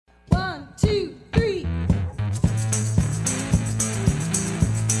two, three.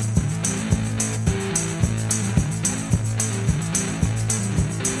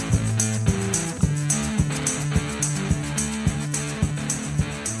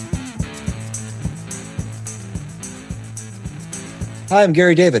 Hi, I'm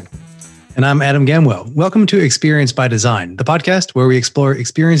Gary David. And I'm Adam Gamwell. Welcome to Experience by Design, the podcast where we explore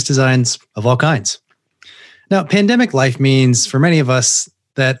experience designs of all kinds. Now, pandemic life means for many of us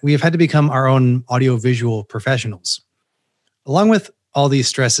that we have had to become our own audiovisual professionals. Along with all these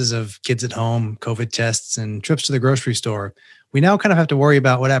stresses of kids at home, COVID tests, and trips to the grocery store, we now kind of have to worry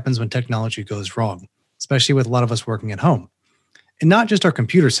about what happens when technology goes wrong, especially with a lot of us working at home. And not just our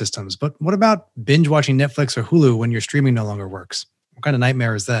computer systems, but what about binge watching Netflix or Hulu when your streaming no longer works? What kind of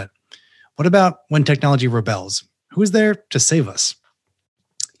nightmare is that? What about when technology rebels? Who is there to save us?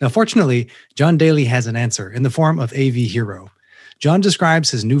 Now, fortunately, John Daly has an answer in the form of AVHero. John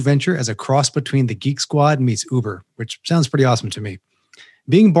describes his new venture as a cross between the Geek Squad meets Uber, which sounds pretty awesome to me.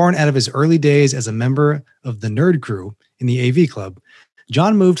 Being born out of his early days as a member of the Nerd Crew in the AV Club,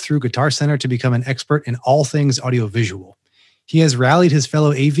 John moved through Guitar Center to become an expert in all things audiovisual. He has rallied his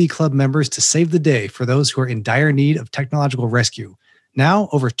fellow AV Club members to save the day for those who are in dire need of technological rescue. Now,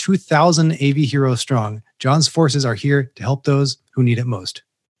 over 2,000 AVHero strong, John's forces are here to help those who need it most.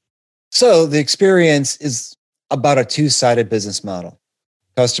 So the experience is about a two-sided business model.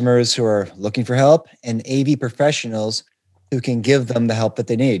 Customers who are looking for help and AV professionals who can give them the help that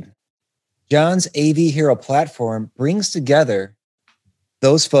they need. John's AVHero platform brings together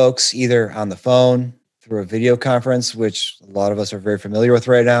those folks either on the phone, through a video conference, which a lot of us are very familiar with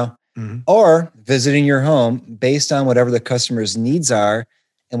right now, or visiting your home based on whatever the customer's needs are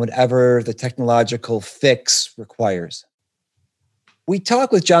and whatever the technological fix requires. We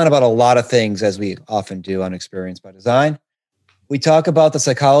talk with John about a lot of things, as we often do on Experience by Design. We talk about the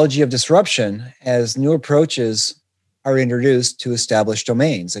psychology of disruption as new approaches are introduced to established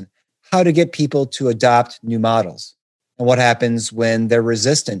domains and how to get people to adopt new models. And what happens when they're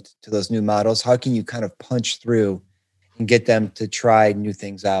resistant to those new models? How can you kind of punch through and get them to try new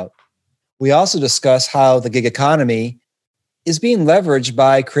things out? We also discuss how the gig economy is being leveraged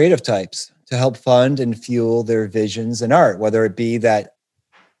by creative types to help fund and fuel their visions in art, whether it be that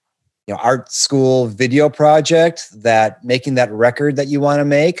art school video project, that making that record that you want to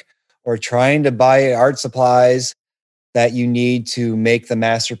make, or trying to buy art supplies that you need to make the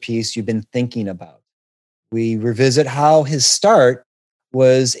masterpiece you've been thinking about. We revisit how his start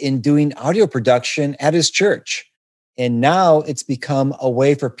was in doing audio production at his church. And now it's become a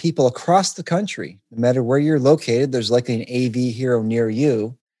way for people across the country, no matter where you're located, there's likely an AVHero near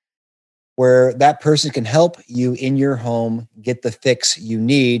you, where that person can help you in your home get the fix you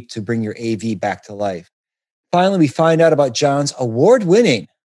need to bring your AV back to life. Finally, we find out about John's award-winning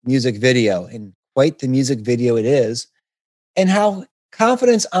music video, and quite the music video it is, and how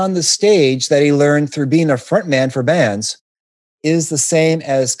confidence on the stage that he learned through being a frontman for bands is the same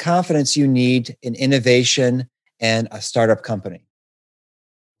as confidence you need in innovation and a startup company.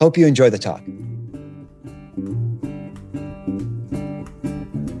 Hope you enjoy the talk.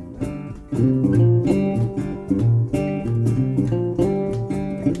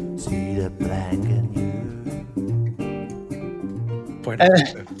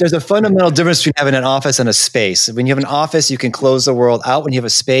 There's a fundamental difference between having an office and a space. When you have an office, you can close the world out. When you have a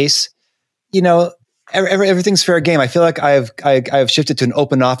space, everything's fair game. I feel like I've shifted to an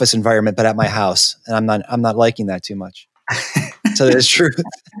open office environment, but at my house, and I'm not liking that too much. So that's true.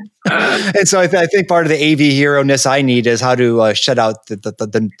 And so I think part of the AVHero-ness I need is how to shut out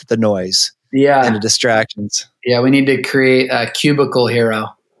the noise, and the distractions. Yeah, we need to create a cubicle hero.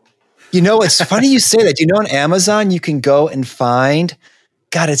 It's funny you say that. On Amazon, you can go and find,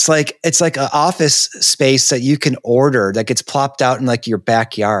 God, it's like an office space that you can order that gets plopped out in like your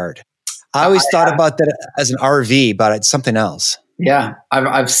backyard. I always thought about that as an RV, but it's something else. Yeah,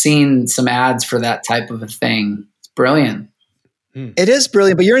 I've seen some ads for that type of a thing. It's brilliant. It is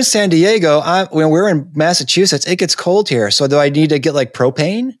brilliant, but you're in San Diego. When we're in Massachusetts, it gets cold here. So do I need to get like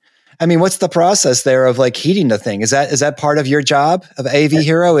propane? I mean, what's the process there of like heating the thing? Is that part of your job of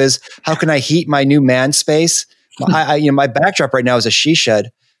AVHero? Is how can I heat my new man space? My backdrop right now is a she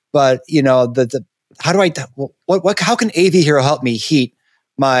shed, but how can AVHero help me heat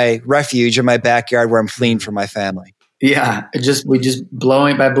my refuge in my backyard where I'm fleeing from my family? Yeah, we just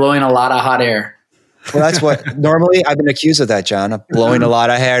blowing a lot of hot air. Well, that's what normally I've been accused of that, John, of blowing a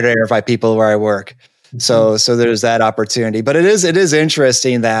lot of hot air by people where I work. So there's that opportunity, but it is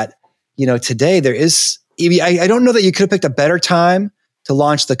interesting that, today there is, I don't know that you could have picked a better time to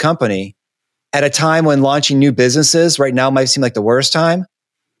launch the company at a time when launching new businesses right now might seem like the worst time.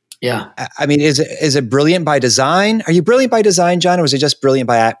 Yeah. I mean, is it brilliant by design? Are you brilliant by design, John, or was it just brilliance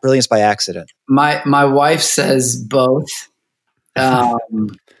by accident? My wife says both.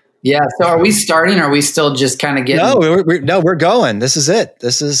 Yeah. So are we starting? Or are we still just kind of getting? No, we're going. This is it.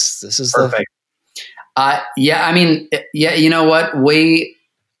 This is Perfect. Yeah. I mean, yeah. You know what?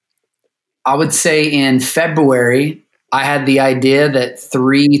 I would say in February, I had the idea that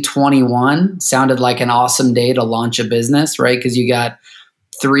 3/21 sounded like an awesome day to launch a business, right? Because you got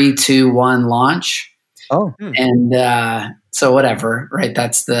 3, 2, 1 launch. Oh, and so whatever, right?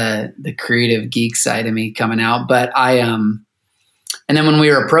 That's the creative geek side of me coming out. But and then when we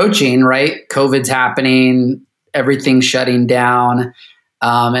were approaching, right, COVID's happening, everything's shutting down,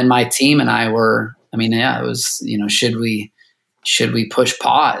 and my team and I were, I mean, yeah, it was, should we push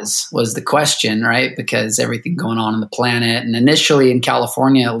pause was the question, right? Because everything going on the planet, and initially in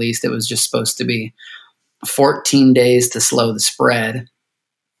California, at least, it was just supposed to be 14 days to slow the spread.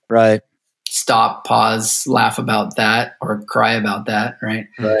 right. Stop, pause, laugh about that, or cry about that, right?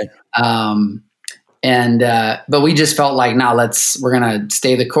 Right. But we just felt like, now we're going to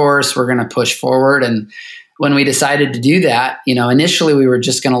stay the course. We're going to push forward. And when we decided to do that, initially we were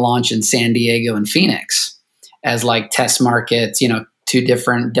just going to launch in San Diego and Phoenix as like test markets, 2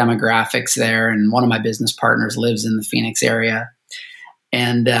 different demographics there. And one of my business partners lives in the Phoenix area.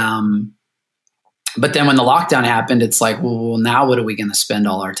 And, but then when the lockdown happened, it's like, well, now what are we going to spend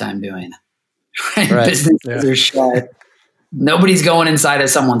all our time doing? Right. Businesses are shut. Nobody's going inside of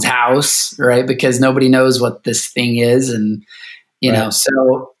someone's house, right? Because nobody knows what this thing is. And,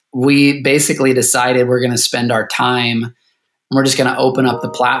 so we basically decided we're going to spend our time, and we're just going to open up the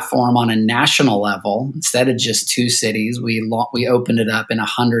platform on a national level. Instead of just 2 cities, we opened it up in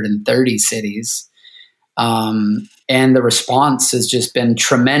 130 cities. And the response has just been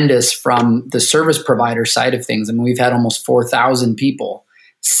tremendous from the service provider side of things. I mean, we've had almost 4,000 people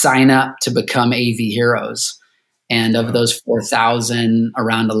sign up to become AV heroes. And of those 4,000,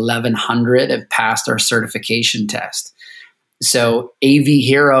 around 1,100 have passed our certification test. So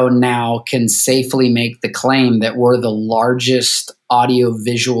AVHero now can safely make the claim that we're the largest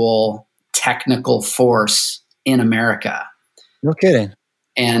audiovisual technical force in America. No kidding.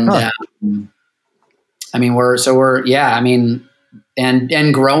 And I mean,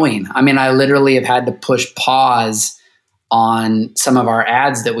 and growing. I mean, I literally have had to push pause on some of our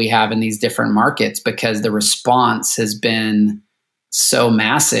ads that we have in these different markets because the response has been so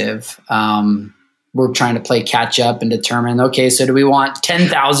massive. We're trying to play catch up and determine, okay, so do we want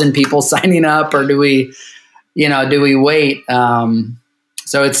 10,000 people signing up, or do we wait?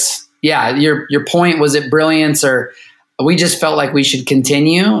 So it's, yeah, your point, was it brilliance, or we just felt like we should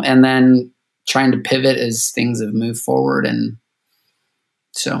continue and then trying to pivot as things have moved forward. And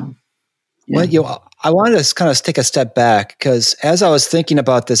so, yeah. Well, I wanted to kind of take a step back, because as I was thinking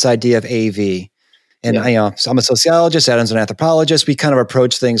about this idea of AV, and so I'm a sociologist, Adam's an anthropologist, we kind of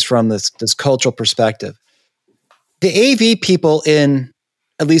approach things from this cultural perspective. The AV people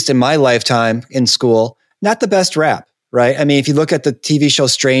at least in my lifetime in school, not the best rap, right? I mean, if you look at the TV show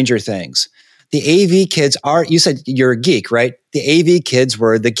Stranger Things, the AV kids you said you're a geek, right? The AV kids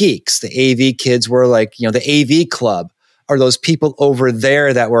were the geeks. The AV kids were like, the AV club, or those people over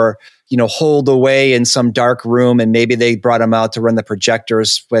there that were, holed away in some dark room, and maybe they brought them out to run the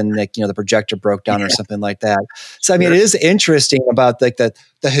projectors when the projector broke down or something like that. So, I mean, It is interesting about like the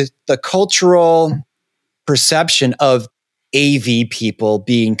cultural perception of AV people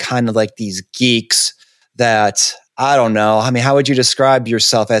being kind of like these geeks that, I don't know. I mean, how would you describe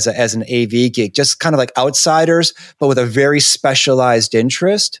yourself as an AV geek? Just kind of like outsiders, but with a very specialized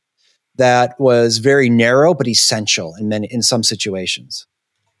interest that was very narrow, but essential in some situations.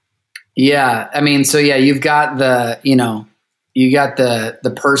 Yeah. I mean, so yeah, you've got the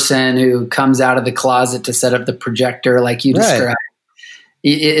person who comes out of the closet to set up the projector, like you described.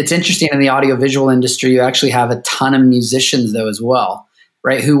 It's interesting, in the audiovisual industry, you actually have a ton of musicians though as well,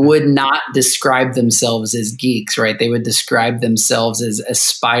 right? Who would not describe themselves as geeks, right? They would describe themselves as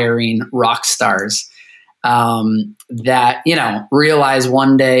aspiring rock stars that, realize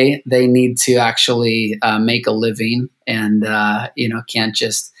one day they need to actually make a living and, can't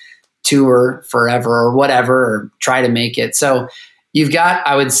just tour forever or whatever, or try to make it. So you've got,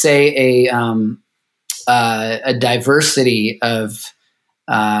 I would say, a diversity of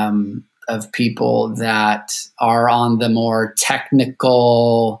people that are on the more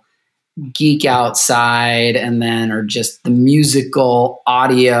technical geek out side, and then are just the musical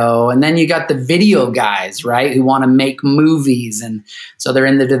audio. And then you got the video guys, right, who want to make movies. And so they're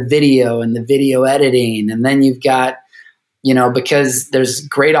into the video and the video editing. And then you've got, because there's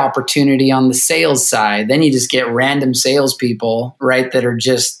great opportunity on the sales side, then you just get random salespeople, right, that are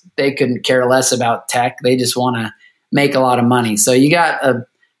just, they couldn't care less about tech. They just want to make a lot of money. So you got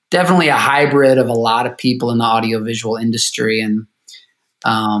definitely a hybrid of a lot of people in the audiovisual industry. And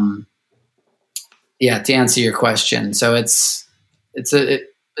to answer your question, so it's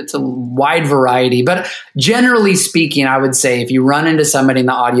a wide variety, but generally speaking, I would say if you run into somebody in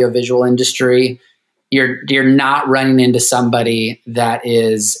the audiovisual industry, you're not running into somebody that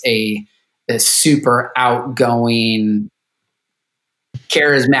is a super outgoing,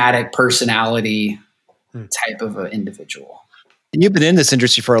 charismatic personality type of an individual. And you've been in this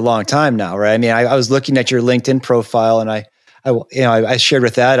industry for a long time now, right? I mean, I was looking at your LinkedIn profile, and I shared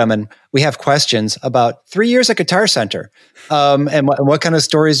with Adam, and we have questions about 3 years at Guitar Center, and what kind of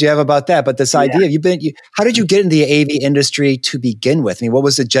stories do you have about that? But this idea, how did you get in the AV industry to begin with? I mean, what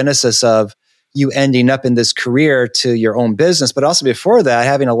was the genesis of you ending up in this career to your own business, but also before that,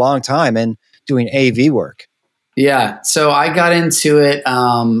 having a long time and doing AV work? Yeah. So I got into it.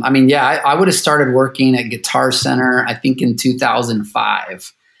 I would have started working at Guitar Center, I think in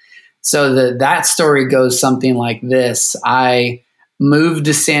 2005. So that story goes something like this. I moved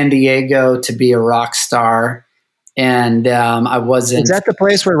to San Diego to be a rock star. And I wasn't. Is that the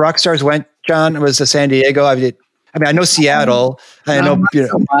place where rock stars went, John? Was to San Diego? I know Seattle. Not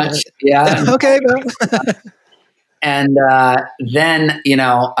so much. Yeah. Okay. And then,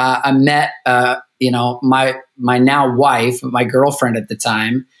 I met, my now wife, my girlfriend at the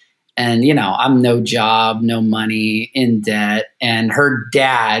time. And, I'm no job, no money, in debt. And her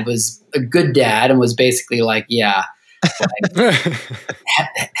dad was a good dad and was basically like,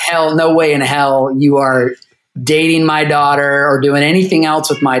 hell, no way in hell you are dating my daughter or doing anything else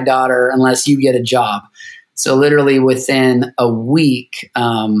with my daughter unless you get a job. So literally within a week,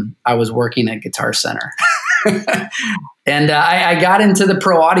 I was working at Guitar Center. And I got into the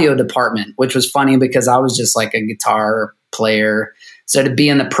pro audio department, which was funny because I was just like a guitar player. So to be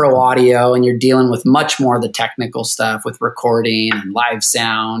in the pro audio and you're dealing with much more of the technical stuff with recording and live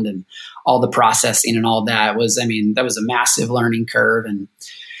sound and all the processing and all that that was a massive learning curve.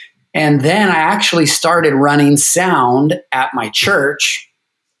 And then I actually started running sound at my church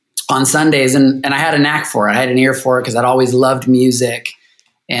on Sundays. And I had a knack for it. I had an ear for it because I'd always loved music.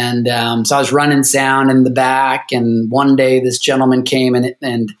 And so I was running sound in the back. And one day this gentleman came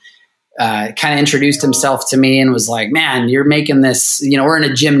and kind of introduced himself to me and was like, man, you're making this, we're in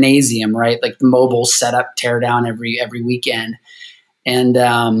a gymnasium, right? Like the mobile setup tear down every weekend. And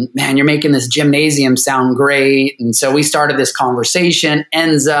man, you're making this gymnasium sound great. And so we started this conversation,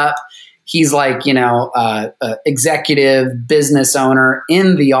 ends up, he's like, executive business owner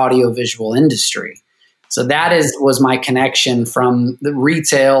in the audiovisual industry. So that was my connection from the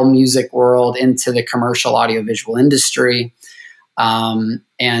retail music world into the commercial audiovisual industry.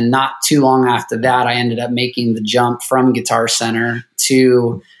 And not too long after that, I ended up making the jump from Guitar Center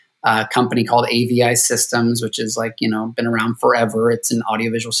to a company called AVI Systems, which is been around forever. It's an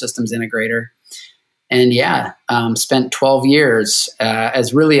audiovisual systems integrator. And spent 12 years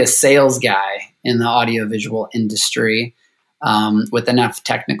as really a sales guy in the audiovisual industry with enough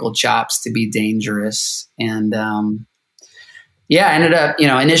technical chops to be dangerous. And ended up,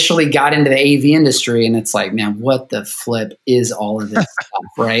 initially got into the AV industry, and it's like, man, what the flip is all of this stuff,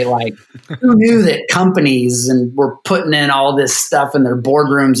 right? Like, who knew that companies were putting in all this stuff in their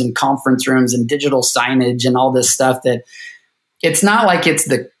boardrooms and conference rooms and digital signage and all this stuff that it's not like it's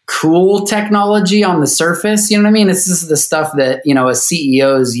the cool technology on the surface. You know what I mean? It's just the stuff that, a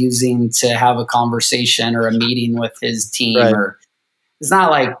CEO is using to have a conversation or a meeting with his team, right. Or it's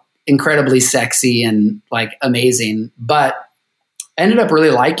not like incredibly sexy and like amazing, but ended up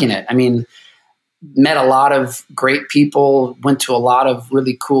really liking it. I mean, met a lot of great people, went to a lot of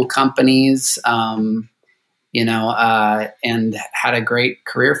really cool companies, and had a great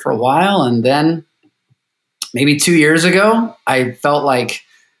career for a while. And then maybe 2 years ago, I felt like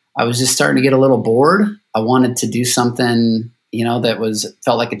I was just starting to get a little bored. I wanted to do something, that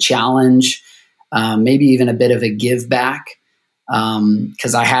felt like a challenge, maybe even a bit of a give back.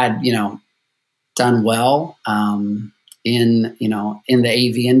 Cause I had, done well, in the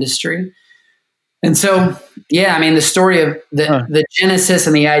AV industry. And so, the story of the genesis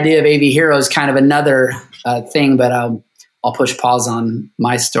and the idea of AVHero is kind of another thing, but I'll push pause on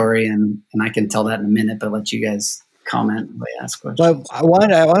my story and I can tell that in a minute, but let you guys comment and ask questions. Well, I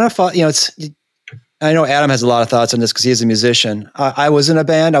want to follow, I know Adam has a lot of thoughts on this because he is a musician. I was in a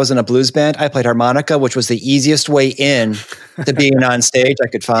band. I was in a blues band. I played harmonica, which was the easiest way in to being on stage I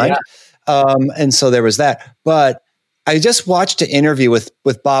could find. Yeah. And so there was that, but I just watched an interview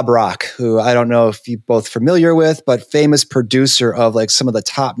with Bob Rock, who I don't know if you're both familiar with, but famous producer of like some of the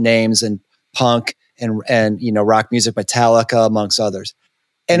top names in punk and rock music, Metallica, amongst others.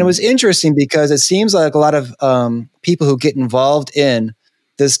 And it was interesting because it seems like a lot of people who get involved in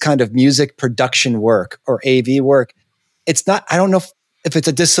this kind of music production work or AV work, it's not, I don't know if it's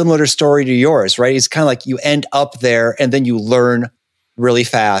a dissimilar story to yours, right? It's kind of like you end up there and then you learn really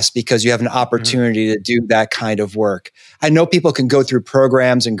fast because you have an opportunity to do that kind of work. I know people can go through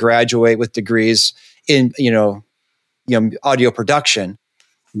programs and graduate with degrees in, audio production,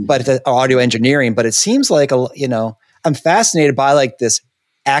 but audio engineering, but it seems like, I'm fascinated by like this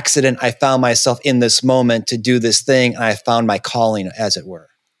accident. I found myself in this moment to do this thing and I found my calling, as it were.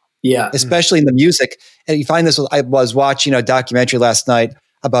 Yeah. Especially in the music. And you find this, I was watching a documentary last night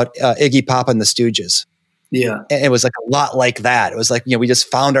about Iggy Pop and the Stooges. Yeah. And it was like a lot like that. It was like, we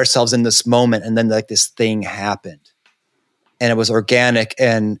just found ourselves in this moment and then like this thing happened. And it was organic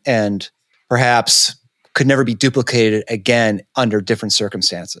and perhaps could never be duplicated again under different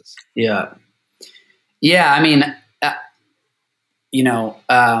circumstances. Yeah. Yeah. I mean,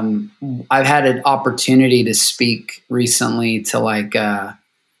 I've had an opportunity to speak recently to like a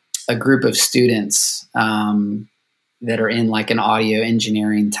group of students that are in like an audio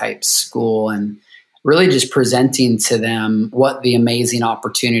engineering type school, and really just presenting to them what the amazing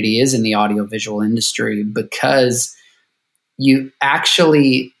opportunity is in the audiovisual industry, because you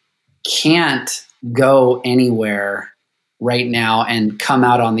actually can't go anywhere right now and come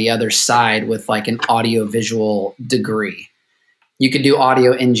out on the other side with like an audiovisual degree. You could do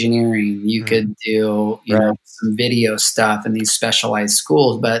audio engineering, you could do, some video stuff in these specialized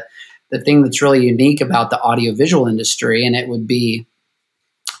schools. But the thing that's really unique about the audiovisual industry, and it would be,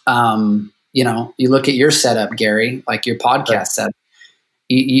 you look at your setup, Gary, like your podcast setup.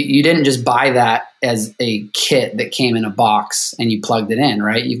 You didn't just buy that as a kit that came in a box and you plugged it in,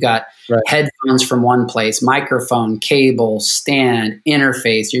 right? You've got headphones from one place, microphone, cable, stand,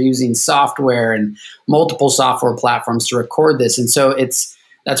 interface. You're using software and multiple software platforms to record this. And so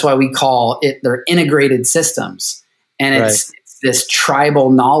that's why we call it, they're integrated systems. And it's this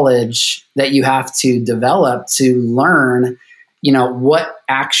tribal knowledge that you have to develop to learn,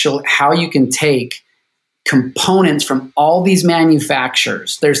 how you can take components from all these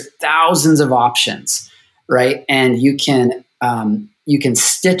manufacturers. There's thousands of options, right? And you can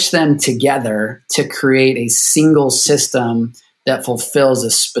stitch them together to create a single system that fulfills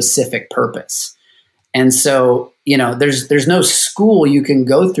a specific purpose. And so, there's no school you can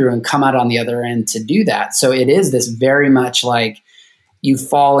go through and come out on the other end to do that. So it is this very much like you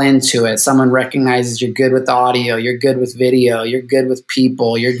fall into it. Someone recognizes you're good with audio, you're good with video, you're good with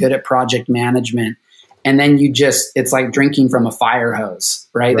people, you're good at project management. And then it's like drinking from a fire hose,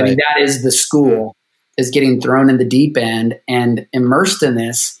 right? I mean, that is the school, is getting thrown in the deep end and immersed in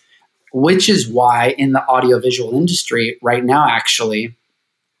this, which is why in the audiovisual industry right now, actually,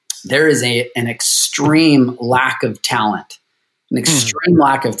 there is an extreme lack of talent,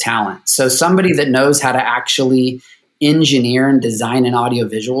 So somebody that knows how to actually engineer and design an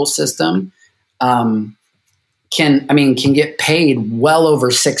audiovisual system, can get paid well over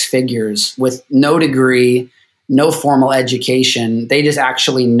six figures with no degree, no formal education. They just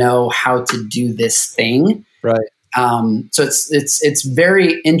actually know how to do this thing. Right. So it's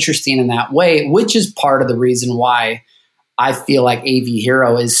very interesting in that way, which is part of the reason why I feel like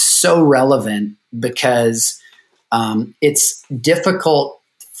AVHero is so relevant, because it's difficult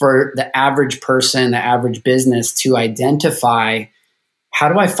for the average person, the average business to identify, how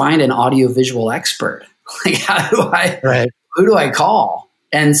do I find an audiovisual expert? Like, who do I call?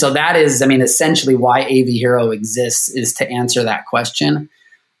 And so that is, essentially why AVHero exists, is to answer that question.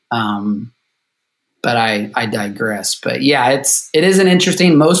 But I digress. But yeah, it is an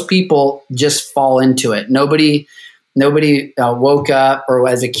interesting, most people just fall into it. Nobody woke up or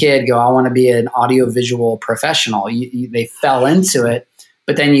as a kid go, I want to be an audiovisual professional. They fell into it.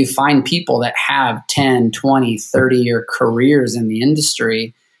 But then you find people that have 10, 20, 30-year careers in the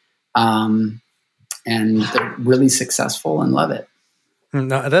industry, and they're really successful and love it.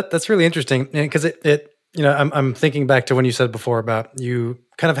 No, that's really interesting, because I'm thinking back to when you said before about you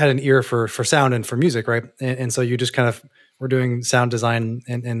kind of had an ear for sound and for music, right? And so you just kind of were doing sound design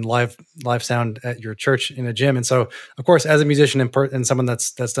and live sound at your church in a gym. And so, of course, as a musician and someone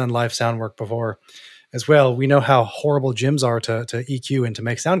that's done live sound work before as well, we know how horrible gyms are to EQ and to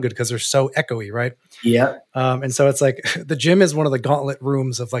make sound good, because they're so echoey, right? Yeah. And so it's like the gym is one of the gauntlet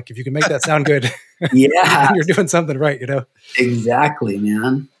rooms of like, if you can make that sound good, yeah, you're doing something right, Exactly,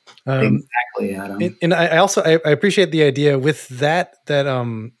 man. Exactly, Adam. And I also appreciate the idea with that.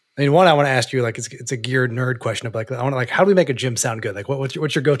 One, I want to ask you, like, it's a geared nerd question of like, I want to, like, how do we make a gym sound good? Like, what's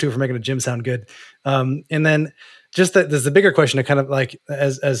your go-to for making a gym sound good? And then just that there's the bigger question of kind of like,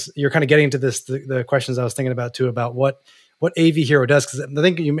 as you're kind of getting to this, the questions I was thinking about too, about what what AVHero does, because I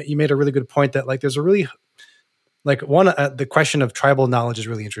think you made a really good point that like there's a really like the question of tribal knowledge is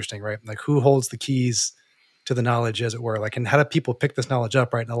really interesting, right? Like who holds the keys to the knowledge, as it were, like, and how do people pick this knowledge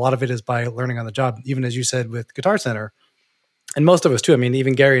up, right? And a lot of it is by learning on the job, even as you said with Guitar Center, and most of us too. I mean,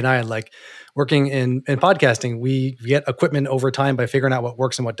 even Gary and I, like working in podcasting, we get equipment over time by figuring out what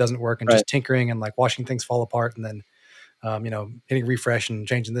works and what doesn't work, and just tinkering and like watching things fall apart, and then hitting refresh and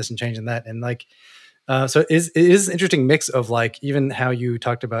changing this and changing that, and like so it is an interesting mix of like even how you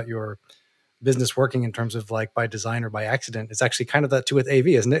talked about your business working in terms of like by design or by accident. It's actually kind of that too with AV,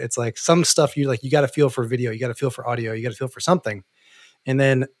 isn't it? It's like some stuff you got to feel for video, you got to feel for audio, you got to feel for something. And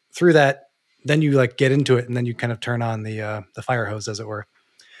then through that, then you like get into it, and then you kind of turn on the fire hose, as it were.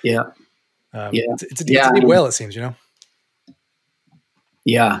 Yeah. It's a deep well, it seems,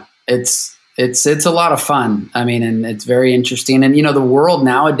 Yeah. It's a lot of fun. I mean, and it's very interesting. And, the world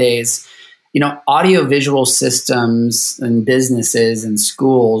nowadays, audio visual systems and businesses and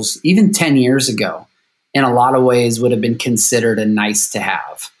schools, even 10 years ago, in a lot of ways would have been considered a nice to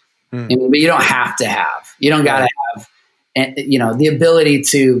have. But you don't have to have. You don't got to have, the ability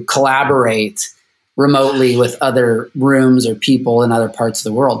to collaborate remotely with other rooms or people in other parts of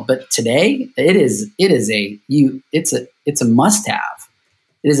the world. But today, it's a must have.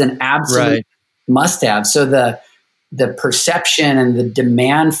 It is an absolute must have. So the perception and the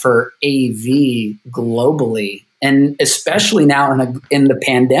demand for AV globally, and especially now in the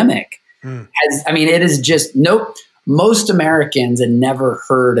pandemic, it is just most Americans had never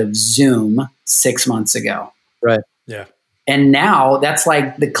heard of Zoom 6 months ago. Right. Yeah. And now that's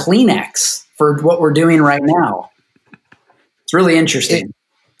like the Kleenex for what we're doing right now. It's really interesting.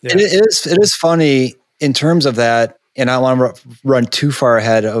 It is funny in terms of that. And I don't want to run too far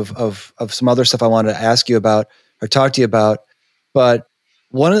ahead of some other stuff I wanted to ask you about or talk to you about. But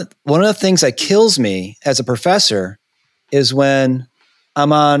one of the things that kills me as a professor is when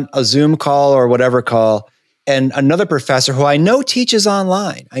I'm on a Zoom call or whatever call, and another professor who I know teaches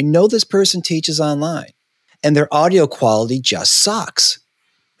online. I know this person teaches online, and their audio quality just sucks.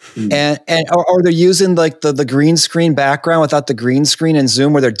 And or they're using like the green screen background without the green screen in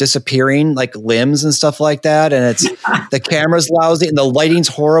Zoom, where they're disappearing like limbs and stuff like that. And it's the camera's lousy and the lighting's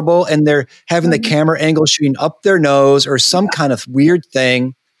horrible, and they're having the camera angle shooting up their nose or some kind of weird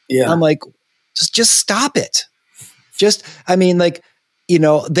thing. Yeah. I'm like, just stop it. They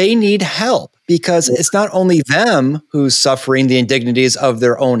need help, because it's not only them who's suffering the indignities of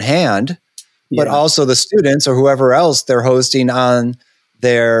their own hand, but also the students or whoever else they're hosting on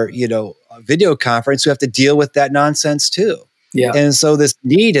their, video conference, who have to deal with that nonsense too. Yeah. And so this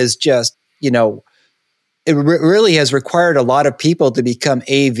need is just, it really has required a lot of people to become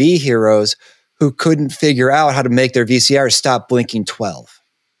AV heroes who couldn't figure out how to make their VCR stop blinking 12.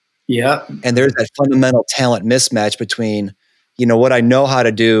 Yeah. And there's that fundamental talent mismatch between, what I know how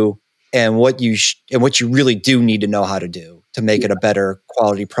to do and what you really do need to know how to do to make it a better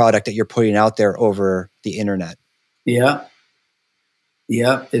quality product that you're putting out there over the internet. Yeah.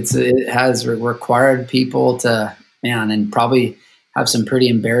 Yeah. It has required people to, and probably have some pretty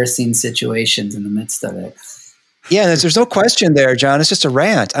embarrassing situations in the midst of it. Yeah, there's no question there, John. It's just a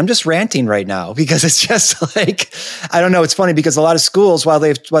rant. I'm just ranting right now because it's just like, I don't know. It's funny because a lot of schools, while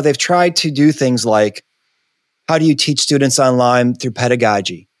they've tried to do things like, how do you teach students online through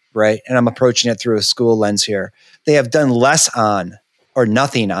pedagogy, right? And I'm approaching it through a school lens here. They have done less on or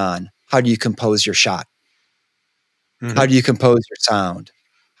nothing on how do you compose your shot? Mm-hmm. How do you compose your sound?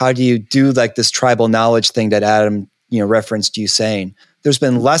 How do you do like this tribal knowledge thing that Adam, referenced you saying? There's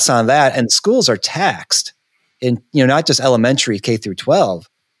been less on that, and schools are taxed in, not just elementary K through 12,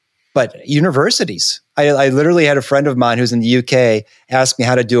 but universities. I literally had a friend of mine who's in the UK ask me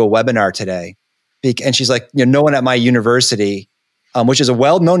how to do a webinar today. And she's like, no one at my university, which is a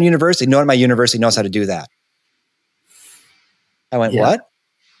well-known university, no one at my university knows how to do that. I went, what?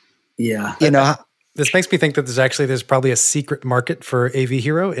 Yeah. This makes me think that there's probably a secret market for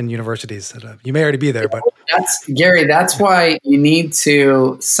AVHero in universities. You may already be there, but That's why you need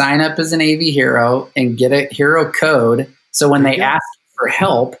to sign up as an AVHero and get a hero code. So when they ask for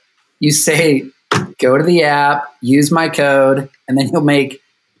help, you say, go to the app, use my code, and then you'll make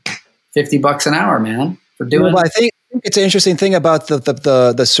 $50 an hour, man, for doing. Well, I think it's an interesting thing about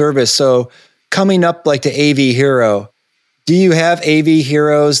the service. So coming up like the AVHero, do you have AV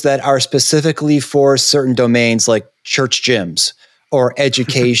heroes that are specifically for certain domains like church gyms or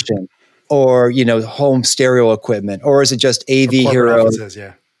education or, home stereo equipment? Or is it just AV heroes?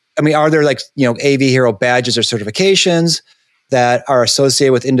 Yeah. I mean, are there like, AV hero badges or certifications that are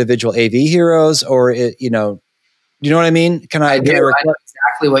associated with individual AV heroes, or, you know what I mean? I know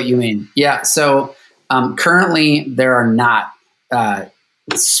exactly what you mean. Yeah. So Currently, there are not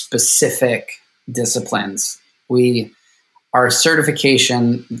specific disciplines. Our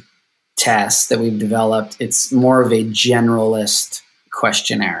certification test that we've developed, it's more of a generalist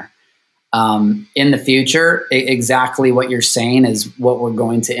questionnaire. In the future, exactly what you're saying is what we're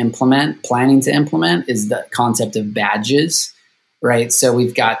going to planning to implement is the concept of badges, right? So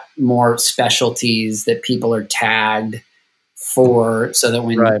we've got more specialties that people are tagged for, so that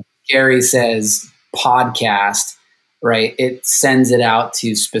when Gary says podcast, right, it sends it out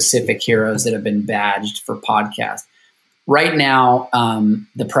to specific heroes that have been badged for podcast. Right now,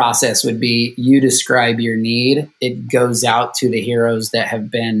 the process would be you describe your need. It goes out to the heroes that have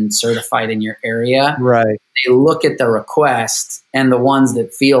been certified in your area. Right. They look at the request, and the ones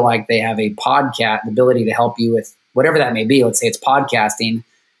that feel like they have a podcast, the ability to help you with whatever that may be, let's say it's podcasting,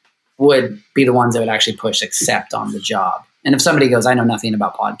 would be the ones that would actually push accept on the job. And if somebody goes, I know nothing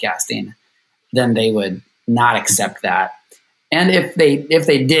about podcasting, then they would not accept that. And if they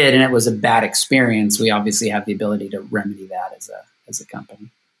did and it was a bad experience, we obviously have the ability to remedy that as a company.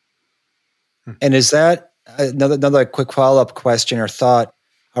 And is that another quick follow-up question or thought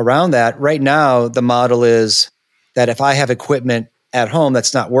around that? Right now, the model is that if I have equipment at home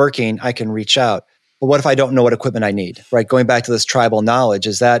that's not working, I can reach out. But what if I don't know what equipment I need, right? Going back to this tribal knowledge,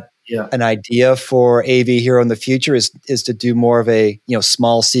 is that an idea for AVHero in the future is to do more of a,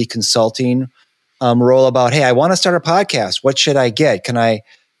 small C consulting role about, hey, I want to start a podcast. What should I get? Can I,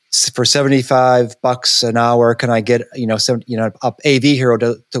 for $75 an hour, can I get,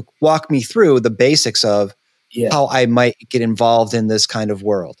 AVHero to walk me through the basics of how I might get involved in this kind of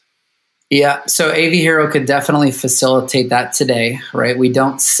world? Yeah. So AVHero could definitely facilitate that today, right? We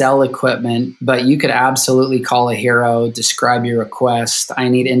don't sell equipment, but you could absolutely call a hero, describe your request. I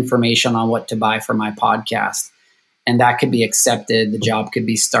need information on what to buy for my podcast. And that could be accepted. The job could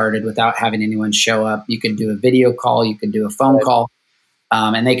be started without having anyone show up. You could do a video call. You could do a phone call.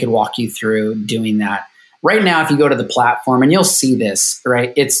 And they could walk you through doing that. Right now, if you go to the platform, and you'll see this,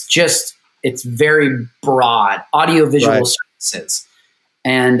 right? It's very broad, audio-visual services.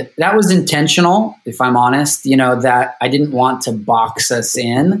 And that was intentional, if I'm honest, that I didn't want to box us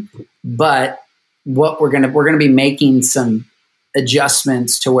in. But what we're gonna be making some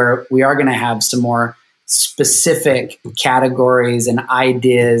adjustments to where we are gonna have some more specific categories and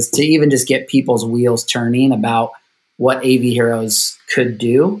ideas to even just get people's wheels turning about what AVHeroes could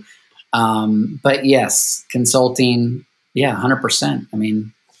do. But yes, consulting, 100%. I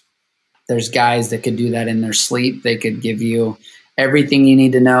mean, there's guys that could do that in their sleep. They could give you everything you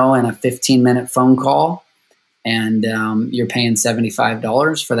need to know in a 15-minute phone call, and you're paying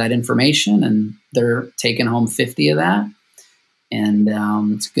 $75 for that information, and they're taking home 50 of that. And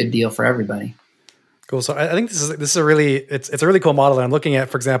it's a good deal for everybody. Cool. So I think this is a really cool model. And I'm looking at,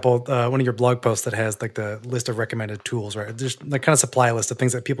 for example, one of your blog posts that has like the list of recommended tools, right? There's like kind of supply list of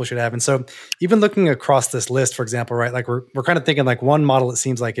things that people should have. And so even looking across this list, for example, right, like we're kind of thinking like one model, it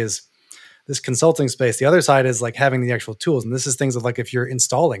seems like, is this consulting space. The other side is like having the actual tools. And this is things of like, if you're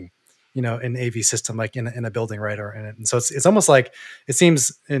installing, an AV system, like in a building, right? And so it's almost like, it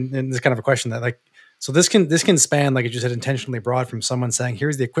seems in this kind of a question that like, so this can span, like you just said, intentionally broad, from someone saying,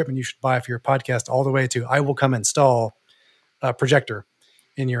 here's the equipment you should buy for your podcast, all the way to, I will come install a projector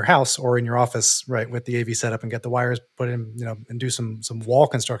in your house or in your office, right, with the AV setup and get the wires put in, and do some wall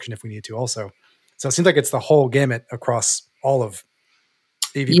construction if we need to also. So it seems like it's the whole gamut across all of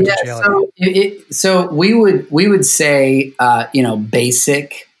AV potentiality. So we would say,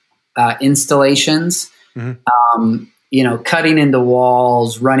 basic installations. Mm-hmm. Cutting into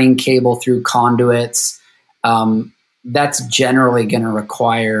walls, running cable through conduits, that's generally going to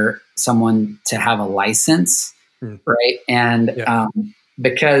require someone to have a license, right? And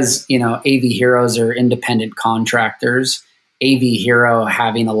because, AVHeroes are independent contractors, AVHero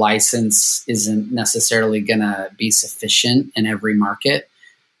having a license isn't necessarily going to be sufficient in every market.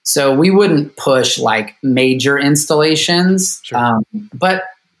 So we wouldn't push like major installations, but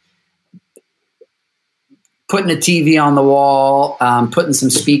putting a TV on the wall, putting some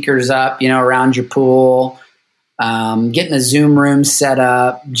speakers up, around your pool, getting a Zoom room set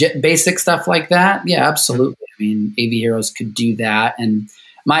up, basic stuff like that. Yeah, absolutely. I mean, AVHeroes could do that. And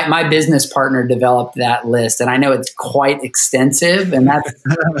my business partner developed that list, and I know it's quite extensive. And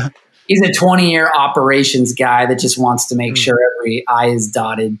he's a 20-year operations guy that just wants to make sure every I is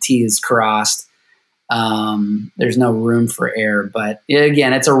dotted, T is crossed. There's no room for error. But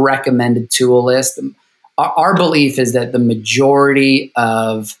again, it's a recommended tool list. Our belief is that the majority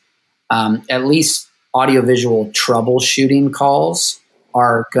of at least audiovisual troubleshooting calls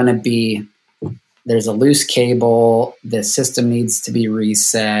are going to be there's a loose cable, the system needs to be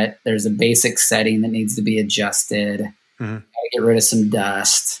reset, there's a basic setting that needs to be adjusted, get rid of some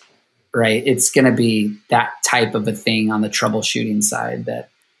dust, right? It's going to be that type of a thing on the troubleshooting side that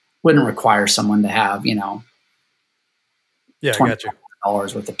wouldn't require someone to have, $20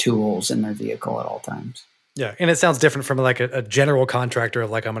 worth of tools in their vehicle at all times. Yeah. And it sounds different from like a general contractor of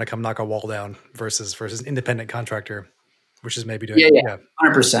like, I'm going to come knock a wall down versus an independent contractor, which is maybe doing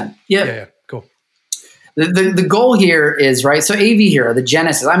 100%. Yeah. Cool. The goal here is, right, so AVHero, the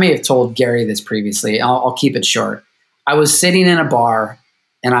genesis, I may have told Gary this previously. I'll keep it short. I was sitting in a bar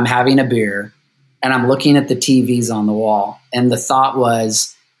and I'm having a beer and I'm looking at the TVs on the wall. And the thought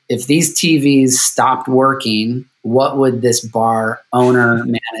was, if these TVs stopped working, what would this bar owner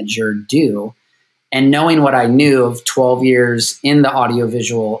manager do? And knowing what I knew of 12 years in the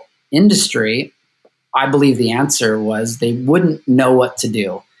audiovisual industry, I believe the answer was they wouldn't know what to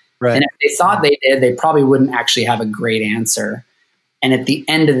do. Right. And if they thought they did, they probably wouldn't actually have a great answer. And at the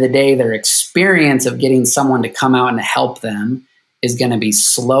end of the day, their experience of getting someone to come out and help them is going to be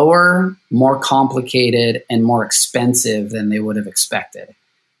slower, more complicated, and more expensive than they would have expected.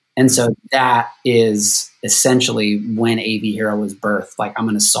 And so that is essentially when AVHero was birthed. Like, I'm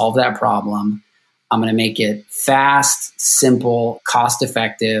going to solve that problem. I'm going to make it fast, simple,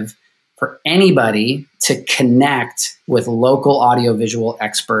 cost-effective for anybody to connect with local audiovisual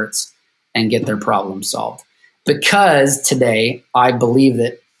experts and get their problem solved. Because today, I believe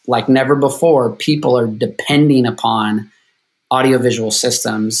that like never before, people are depending upon audiovisual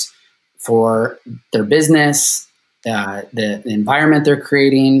systems for their business, the environment they're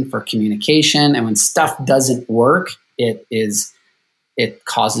creating, for communication. And when stuff doesn't work, it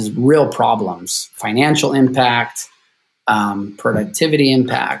causes real problems, financial impact, productivity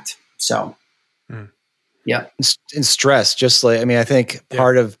impact. So, yeah. And stress, just like, I mean, I think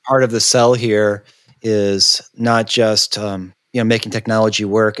part of the sell here is not just, making technology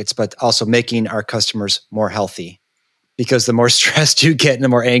work, but also making our customers more healthy. Because the more stressed you get and the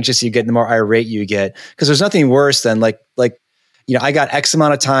more anxious you get and the more irate you get, because there's nothing worse than I got X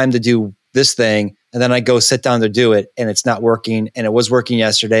amount of time to do this thing and then I go sit down to do it and it's not working and it was working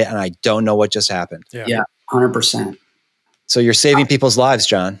yesterday and I don't know what just happened. Yeah, 100%. So you're saving people's lives,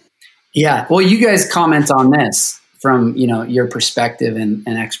 John. Yeah. Well, you guys comment on this from, your perspective and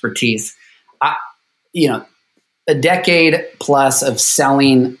expertise. A decade plus of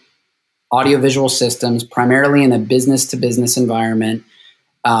selling audiovisual systems, primarily in a business-to-business environment,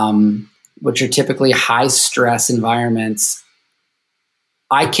 which are typically high-stress environments,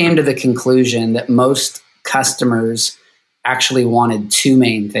 I came to the conclusion that most customers actually wanted two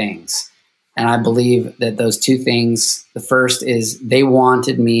main things. And I believe that those two things, the first is they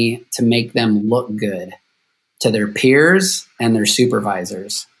wanted me to make them look good to their peers and their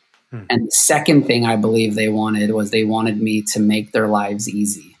supervisors. And the second thing I believe they wanted was they wanted me to make their lives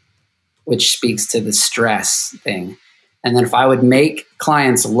easy, which speaks to the stress thing. And then if I would make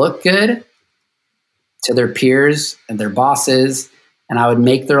clients look good to their peers and their bosses, and I would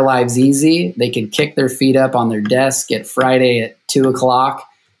make their lives easy, they could kick their feet up on their desk at Friday at 2:00,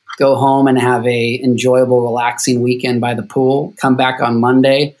 go home and have a enjoyable, relaxing weekend by the pool, come back on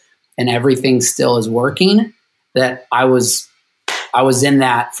Monday, and everything still is working, that I was in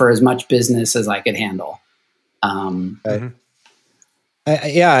that for as much business as I could handle. I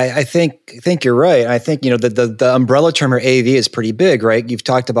think you're right. I think, the umbrella term or AV is pretty big, right? You've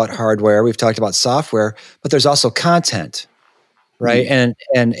talked about hardware, we've talked about software, but there's also content, right? And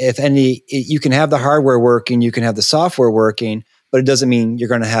if you can have the hardware working, you can have the software working, but it doesn't mean you're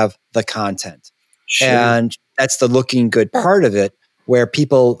going to have the content. Sure. And that's the looking good part of it, where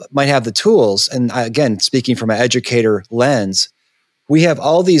people might have the tools. And again, speaking from an educator lens, we have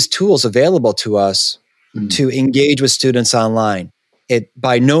all these tools available to us to engage with students online. It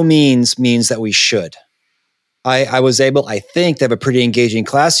by no means that we should. I was able, I think, to have a pretty engaging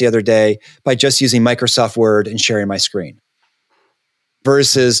class the other day by just using Microsoft Word and sharing my screen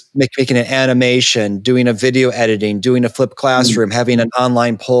versus making an animation, doing a video editing, doing a flipped classroom, having an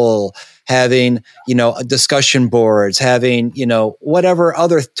online poll, having, discussion boards, having, whatever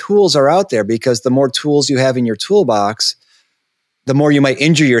other tools are out there, because the more tools you have in your toolbox, the more you might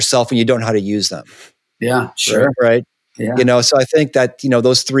injure yourself when you don't know how to use them. Yeah, sure. Right. Yeah. So I think that,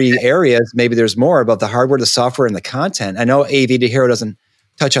 those three areas, maybe there's more about the hardware, the software, and the content. I know AVHero doesn't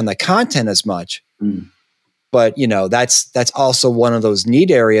touch on the content as much, but that's also one of those need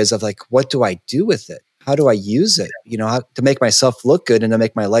areas of like, what do I do with it? How do I use it? How to make myself look good and to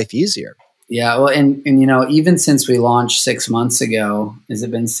make my life easier. Yeah. Well, and even since we launched 6 months ago, has it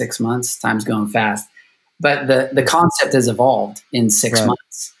been 6 months? Time's going fast. But the concept has evolved in 6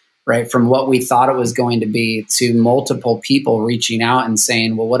 months. right? From what we thought it was going to be to multiple people reaching out and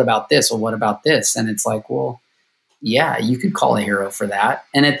saying, well, what about this? Well, what about this? And it's like, well, yeah, you could call a hero for that.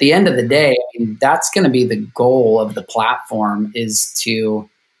 And at the end of the day, I mean, that's going to be the goal of the platform, is to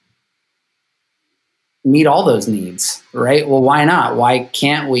meet all those needs, right? Well, why not? Why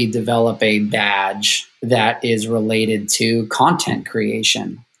can't we develop a badge that is related to content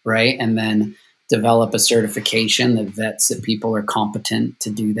creation, right? And then develop a certification that vets that people are competent to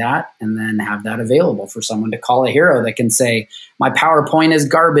do that, and then have that available for someone to call a hero that can say, my PowerPoint is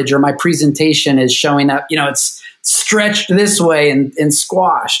garbage, or my presentation is showing up, it's stretched this way and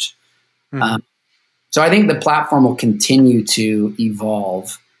squashed. Mm-hmm. So I think the platform will continue to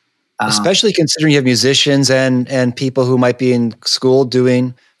evolve. Especially considering you have musicians and people who might be in school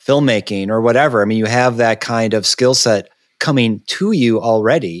doing filmmaking or whatever. I mean, you have that kind of skill set coming to you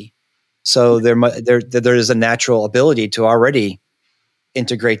already. So there is a natural ability to already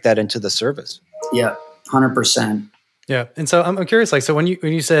integrate that into the service. Yeah, 100%. Yeah. And so I'm curious, like, so when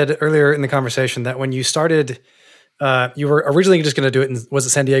you said earlier in the conversation that when you started, you were originally just going to do it was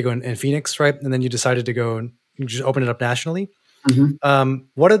it San Diego and Phoenix, right? And then you decided to go and you just open it up nationally. Mm-hmm.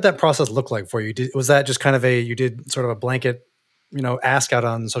 What did that process look like for you? Was that just kind of you did sort of a blanket, ask out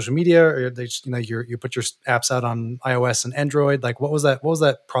on social media, or they just, you put your apps out on iOS and Android? Like, what was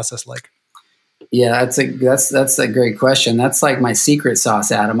that process like? Yeah, that's a great question. That's like my secret sauce,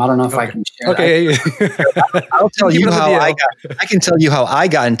 Adam. I don't know if I can share that. I'll tell you how I can tell you how I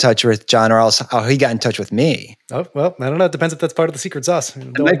got in touch with John, or else how he got in touch with me. Oh, well, I don't know. It depends if that's part of the secret sauce.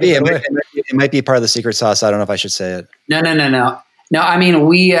 It might be part of the secret sauce. I don't know if I should say it. No. No, I mean,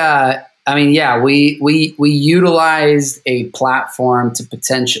 we utilized a platform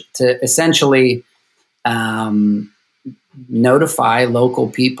to essentially notify local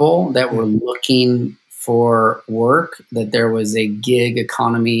people that were looking for work, that there was a gig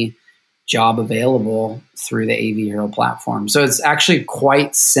economy job available through the AVHero platform. So it's actually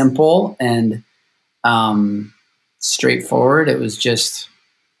quite simple and straightforward. It was just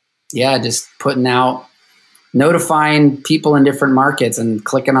putting out, notifying people in different markets and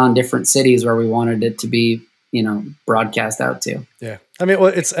clicking on different cities where we wanted it to be, broadcast out to. Yeah.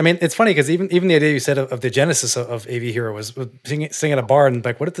 It's funny because even the idea you said of the genesis of AVHero was singing at a bar and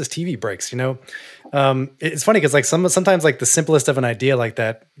like, what if this TV breaks? It's funny because like sometimes like the simplest of an idea like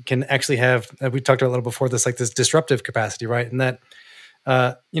that can actually have, we talked about a little before this, like this disruptive capacity, right? And that,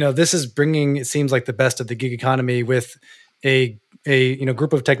 this is bringing, it seems like, the best of the gig economy with a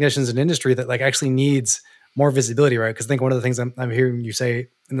group of technicians in industry that like actually needs more visibility, right? Because I think one of the things I'm hearing you say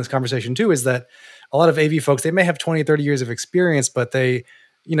in this conversation too is that a lot of AV folks, they may have 20, 30 years of experience, but they,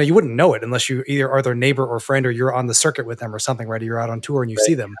 you wouldn't know it unless you either are their neighbor or friend, or you're on the circuit with them or something, right? You're out on tour and you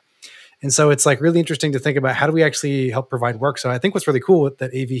see them. And so it's like really interesting to think about, how do we actually help provide work? So I think what's really cool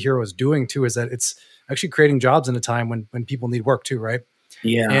that AVHero is doing too is that it's actually creating jobs in a time when people need work too, right?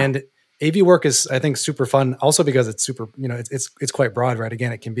 Yeah. And AV work is, I think, super fun also because it's super, it's quite broad, right?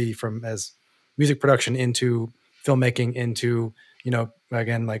 Again, it can be from as music production into filmmaking into,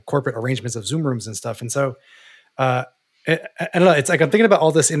 again, like corporate arrangements of Zoom rooms and stuff. And so, I don't know, it's like, I'm thinking about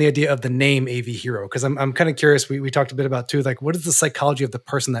all this in the idea of the name AVHero, because I'm kind of curious. We talked a bit about too, like, what is the psychology of the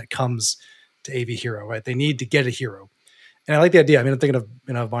person that comes to AVHero, right? They need to get a hero. And I like the idea. I mean, I'm thinking of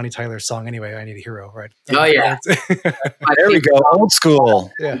Bonnie Tyler's song anyway, I Need a Hero, right? Oh yeah. There we go. Old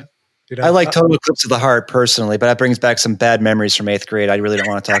school. Yeah. I like Total Eclipse of the Heart personally, but that brings back some bad memories from 8th grade. I really don't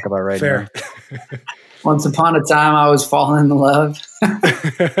want to talk about right now. Once upon a time, I was falling in love.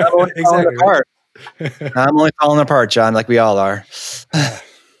 Exactly. I'm only falling apart, John, like we all are.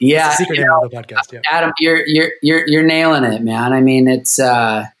 Yeah, it's the secret name of the podcast. Yeah. Adam, you're nailing it, man. I mean, it's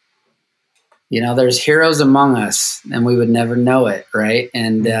there's heroes among us, and we would never know it, right?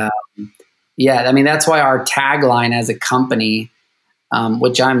 And I mean, that's why our tagline as a company,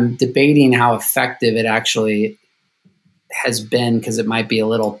 which I'm debating how effective it actually has been, because it might be a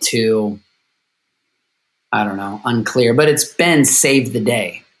little too, I don't know, unclear, but it's been save the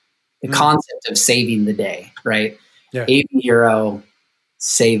day. The concept of saving the day, right? Yeah. AVHero,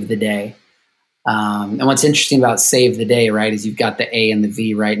 save the day. And what's interesting about save the day, right, is you've got the A and the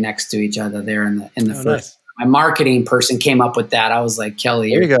V right next to each other there in the first. Nice. My marketing person came up with that. I was like,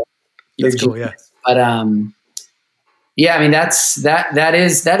 Kelly, there you go. That's cool. Yeah. But I mean, that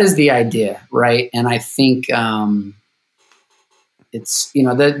is the idea, right? And I think it's,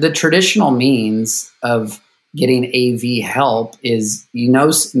 the traditional means of getting AV help is,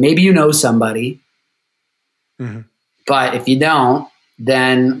 maybe somebody, but if you don't,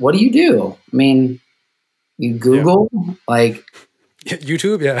 then what do? I mean, you Google,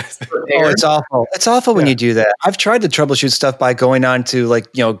 YouTube, yeah. Oh, it's awful. It's awful when you do that. I've tried to troubleshoot stuff by going on to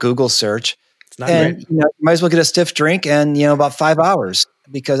Google search. It's not And great. you might as well get a stiff drink and about 5 hours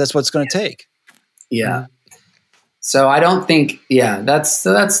because that's what it's going to take. Yeah. Mm-hmm. So I don't think, that's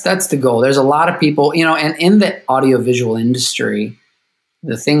the goal. There's a lot of people, and in the audiovisual industry,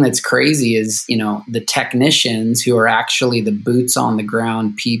 the thing that's crazy is, the technicians who are actually the boots on the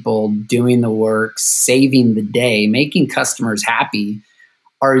ground people doing the work, saving the day, making customers happy,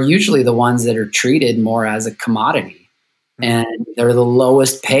 are usually the ones that are treated more as a commodity. And they're the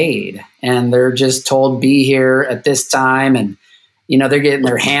lowest paid, and they're just told be here at this time, and they're getting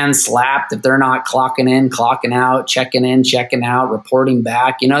their hands slapped if they're not clocking in, clocking out, checking in, checking out, reporting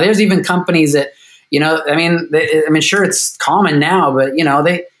back. There's even companies that, sure, it's common now, but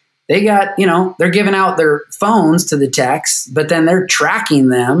they got, they're giving out their phones to the techs, but then they're tracking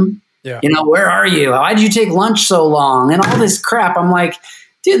them. Yeah. Where are you? Why'd you take lunch so long? And all this crap. I'm like,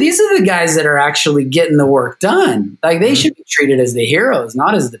 dude, these are the guys that are actually getting the work done. Like they should be treated as the heroes,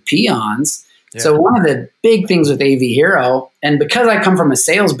 not as the peons. Yeah. So one of the big things with AVHero, and because I come from a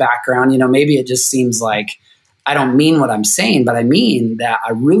sales background, maybe it just seems like I don't mean what I'm saying, but I mean that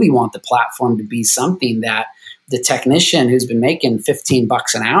I really want the platform to be something that the technician who's been making $15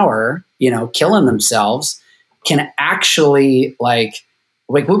 an hour, killing themselves, can actually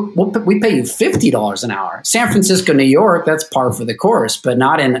we pay you $50 an hour. San Francisco, New York, that's par for the course, but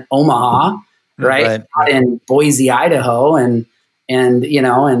not in Omaha, right? Not in Boise, Idaho, and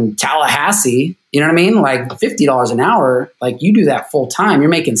Tallahassee. You know what I mean? Like $50 an hour, like you do that full time, you're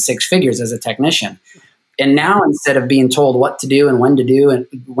making six figures as a technician. And now instead of being told what to do and when to do and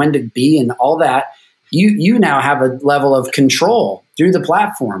when to be and all that, you now have a level of control through the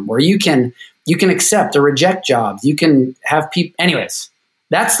platform where you can accept or reject jobs. You can have people. Anyways,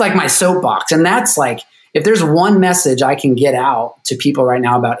 that's like my soapbox. And that's like, if there's one message I can get out to people right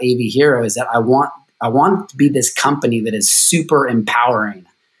now about AVHero is that I want it to be this company that is super empowering,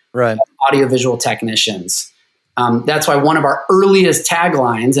 right? Audiovisual technicians. That's why one of our earliest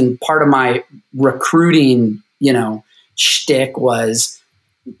taglines and part of my recruiting, shtick was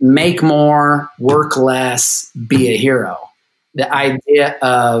make more, work less, be a hero. The idea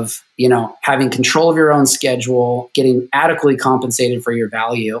of, having control of your own schedule, getting adequately compensated for your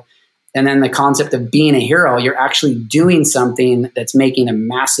value. And then the concept of being a hero, you're actually doing something that's making a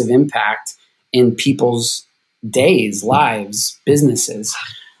massive impact in people's days, lives, businesses.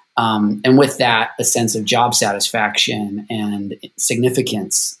 And with that, a sense of job satisfaction and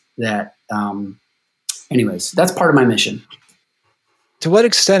significance that, anyways, that's part of my mission. To what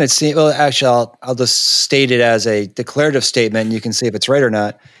extent it seems, well, actually, I'll just state it as a declarative statement and you can see if it's right or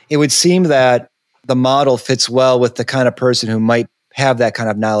not. It would seem that the model fits well with the kind of person who might have that kind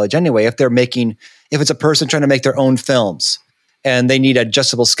of knowledge anyway. If it's a person trying to make their own films and they need an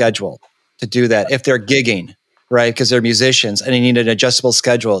adjustable schedule to do that. If they're gigging, right, because they're musicians and they need an adjustable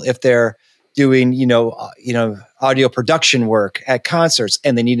schedule. If they're doing, audio production work at concerts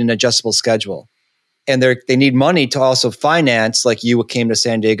and they need an adjustable schedule. And they need money to also finance, like you came to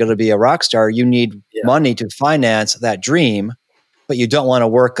San Diego to be a rock star. You need money to finance that dream, but you don't want to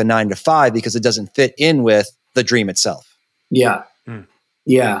work a 9 to 5 because it doesn't fit in with the dream itself. Yeah.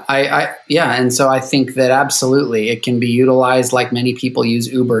 Yeah. And so I think that absolutely it can be utilized like many people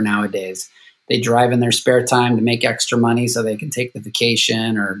use Uber nowadays. They drive in their spare time to make extra money so they can take the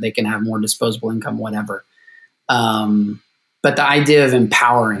vacation or they can have more disposable income, whatever. But the idea of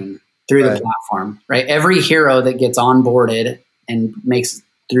empowering through the platform, right? Every hero that gets onboarded and makes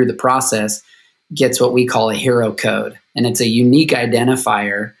through the process gets what we call a hero code. And it's a unique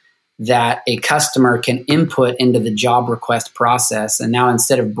identifier that a customer can input into the job request process. And now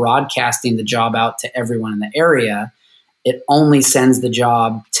instead of broadcasting the job out to everyone in the area, it only sends the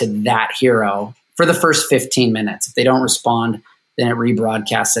job to that hero for the first 15 minutes. If they don't respond, then it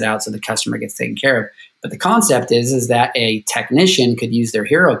rebroadcasts it out so the customer gets taken care of. But the concept is that a technician could use their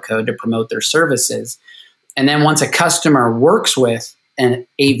hero code to promote their services. And then once a customer works with an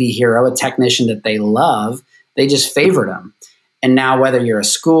AVHero, a technician that they love, they just favorite them. And now whether you're a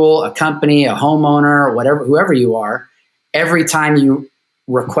school, a company, a homeowner, whatever, whoever you are, every time you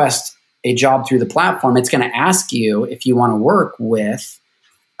request a job through the platform, it's going to ask you if you want to work with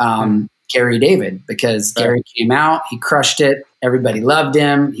Gary David, because Gary came out, he crushed it. Everybody loved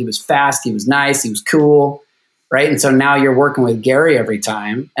him. He was fast. He was nice. He was cool. Right. And so now you're working with Gary every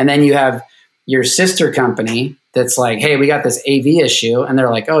time. And then you have your sister company that's like, hey, we got this AV issue. And they're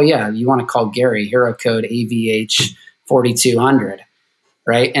like, oh yeah, you want to call Gary, hero code AVH 4200.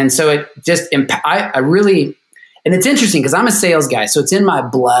 Right. And so it just, I really, and it's interesting because I'm a sales guy. So it's in my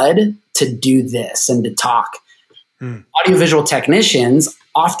blood to do this and to talk. Audiovisual technicians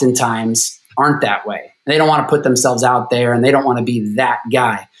oftentimes aren't that way. They don't want to put themselves out there and they don't want to be that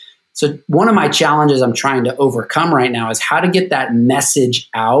guy. So one of my challenges I'm trying to overcome right now is how to get that message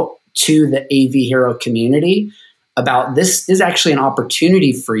out to the AVHero community about this is actually an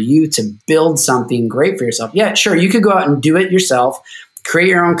opportunity for you to build something great for yourself. Yeah, sure, you could go out and do it yourself, create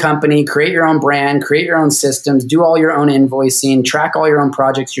your own company, create your own brand, create your own systems, do all your own invoicing, track all your own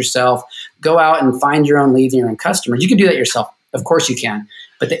projects yourself, go out and find your own leads and your own customers. You can do that yourself. Of course you can.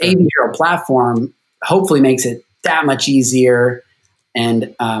 But the AVHero platform hopefully makes it that much easier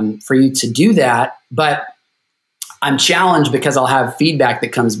and for you to do that. But I'm challenged because I'll have feedback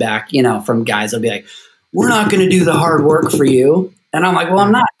that comes back, from guys. They'll be like, we're not going to do the hard work for you. And I'm like, well,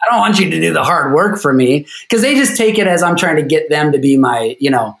 I'm not. I don't want you to do the hard work for me, because they just take it as I'm trying to get them to be my,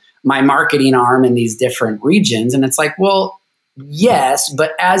 my marketing arm in these different regions. And it's like, well, yes,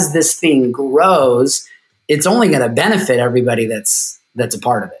 but as this thing grows, it's only going to benefit everybody that's a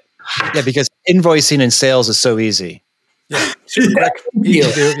part of it. Yeah, because invoicing and sales is so easy. Yeah, super quick, easy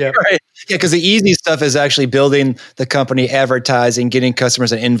to do. Yeah, right. Yeah, because the easy stuff is actually building the company, advertising, getting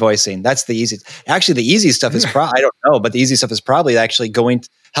customers, and invoicing. That's the easy. Actually, the easy stuff is I don't know, but the easy stuff is probably actually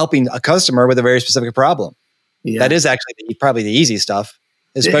helping a customer with a very specific problem. Yeah. That is actually probably the easy stuff,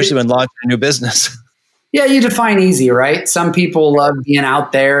 especially when launching a new business. Yeah, you define easy, right? Some people love being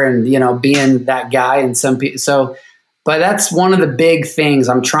out there and being that guy, and some people. But that's one of the big things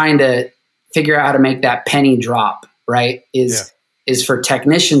I'm trying to figure out how to make that penny drop. Right? Is for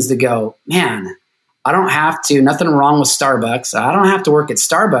technicians to go, man, I don't have to, nothing wrong with Starbucks. I don't have to work at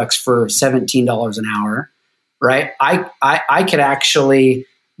Starbucks for $17 an hour. Right? I could actually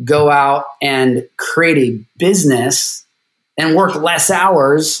go out and create a business and work less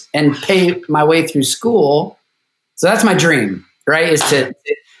hours and pay my way through school. So that's my dream, right? Is to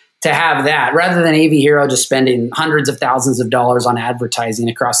have that rather than AVHero just spending hundreds of thousands of dollars on advertising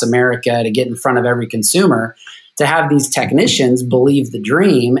across America to get in front of every consumer. To have these technicians believe the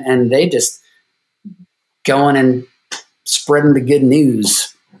dream and they just going and spreading the good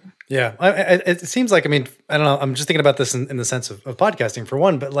news. Yeah. It seems like, I don't know. I'm just thinking about this in the sense of podcasting for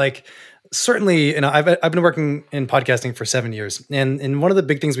one, but like certainly, I've been working in podcasting for 7 years. And one of the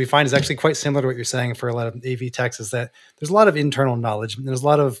big things we find is actually quite similar to what you're saying for a lot of AV techs is that there's a lot of internal knowledge. And there's a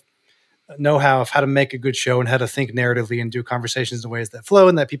lot of know-how of how to make a good show and how to think narratively and do conversations in ways that flow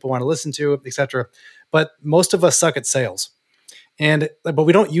and that people want to listen to, et cetera. But most of us suck at sales. But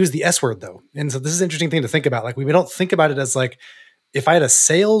we don't use the S word though. And so this is an interesting thing to think about. Like we don't think about it as like, if I had a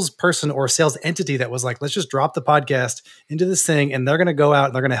salesperson or a sales entity that was like, let's just drop the podcast into this thing and they're going to go out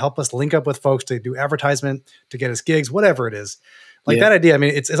and they're going to help us link up with folks to do advertisement, to get us gigs, whatever it is. Like that idea.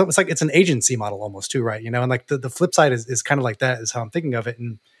 It's almost like it's an agency model almost too, right? And like the flip side is kind of like that is how I'm thinking of it.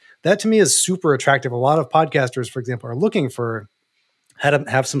 And that to me is super attractive. A lot of podcasters, for example, are looking for how to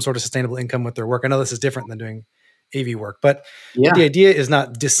have some sort of sustainable income with their work. I know this is different than doing AV work, but the idea is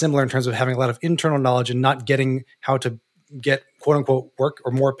not dissimilar in terms of having a lot of internal knowledge and not getting how to get quote unquote work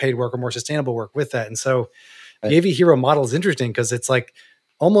or more paid work or more sustainable work with that. And so the AVHero model is interesting because it's like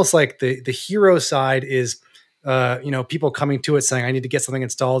almost like the hero side is people coming to it saying, I need to get something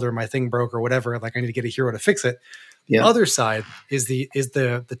installed or my thing broke or whatever. Like I need to get a hero to fix it. The other side is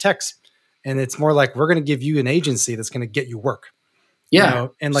the techs. And it's more like, we're going to give you an agency that's going to get you work.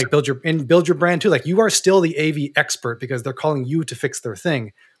 And like build your brand too. Like you are still the AV expert because they're calling you to fix their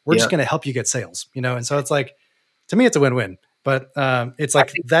thing. We're just going to help you get sales, And so it's like, to me, it's a win-win, but it's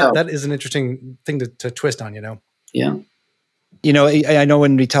like that is an interesting thing to twist on, Yeah. I know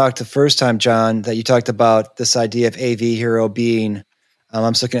when we talked the first time, John, that you talked about this idea of AVHero being,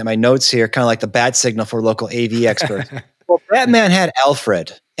 I'm just looking at my notes here, kind of like the bat signal for local AV experts. Well, Batman had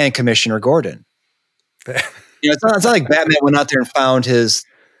Alfred and Commissioner Gordon. It's not like Batman went out there and found his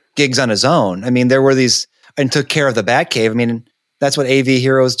gigs on his own. There were these and took care of the Batcave. That's what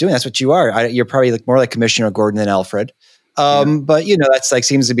AVHero is doing. That's what you are. You're probably more like Commissioner Gordon than Alfred. But that's like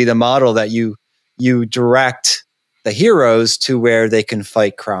seems to be the model that you direct the heroes to where they can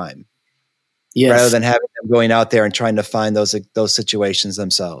fight crime. Yes. Rather than having them going out there and trying to find those situations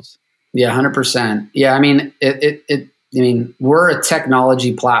themselves. Yeah, 100%. Yeah, we're a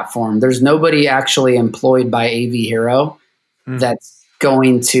technology platform. There's nobody actually employed by AVHero that's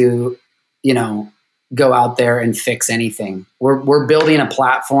going to, go out there and fix anything. We're building a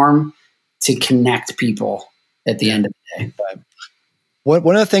platform to connect people at the end of the day.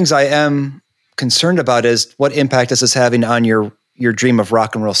 One of the things I am concerned about is what impact is this having on your dream of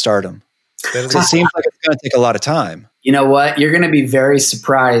rock and roll stardom? It seems like it's going to take a lot of time. You know what? You're going to be very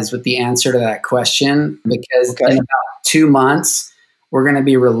surprised with the answer to that question because in about 2 months, we're going to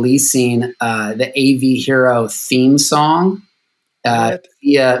be releasing the AVHero theme song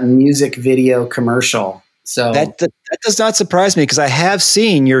via music video commercial. So that does not surprise me because I have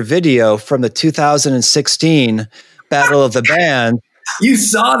seen your video from the 2016 Battle of the Band. You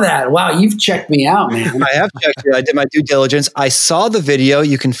saw that. Wow, you've checked me out, man. I have checked it. I did my due diligence. I saw the video.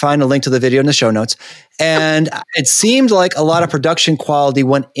 You can find a link to the video in the show notes. And it seemed like a lot of production quality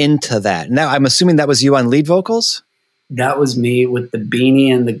went into that. Now, I'm assuming that was you on lead vocals? That was me with the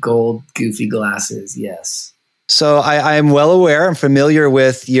beanie and the gold goofy glasses, yes. So I'm well aware. I'm familiar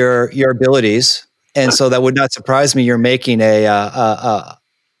with your abilities. And so that would not surprise me. You're making a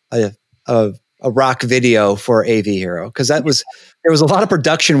rock video for AVHero because there was a lot of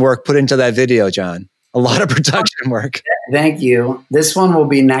production work put into that video, John. A lot of production work. Thank you. This one will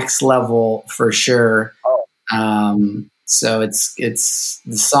be next level for sure. So it's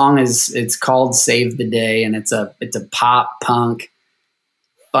the song it's called "Save the Day" and it's a pop punk,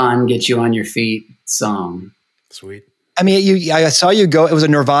 fun, get you on your feet song. Sweet. I mean, I saw you go. It was a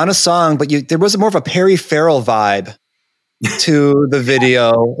Nirvana song, but there was more of a Perry Farrell vibe to the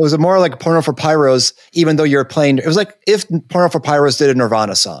video. It was more like Porno for Pyros, even though you're playing. It was like if Porno for Pyros did a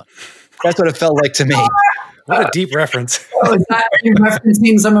Nirvana song. That's what it felt like to me. What a deep reference. Oh, is that you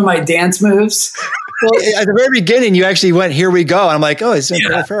referencing some of my dance moves? Well, at the very beginning, you actually went, "Here we go." And I'm like, "Oh, it's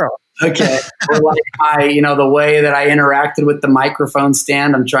Perry Farrell." Okay. Or like the way that I interacted with the microphone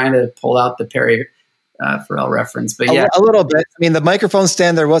stand, I'm trying to pull out the Perry Farrell reference, but yeah, a little bit. I mean, the microphone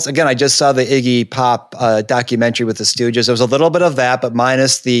stand there was, again, I just saw the Iggy Pop documentary with the Stooges. There was a little bit of that, but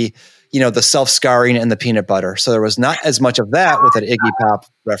minus the self-scarring and the peanut butter. So there was not as much of that with an Iggy Pop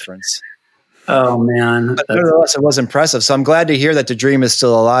reference. Oh man. But nevertheless, it was impressive. So I'm glad to hear that the dream is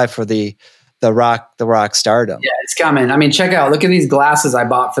still alive for the rock stardom. Yeah, it's coming. I mean, check out, look at these glasses I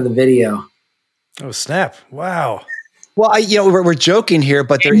bought for the video. Oh, snap. Wow. Well, we're joking here,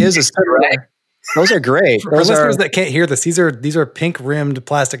 but there is a right. Those are great. For listeners that can't hear this, these are pink rimmed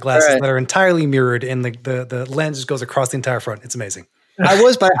plastic glasses that are entirely mirrored, and the lens just goes across the entire front. It's amazing. I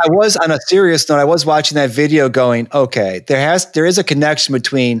was on a serious note. I was watching that video going, okay, there is a connection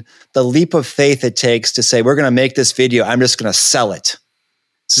between the leap of faith it takes to say, we're going to make this video. I'm just going to sell it.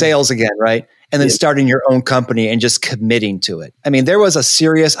 Sales again, right? And then starting your own company and just committing to it. I mean, there was a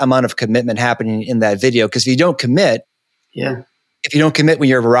serious amount of commitment happening in that video because if you don't commit when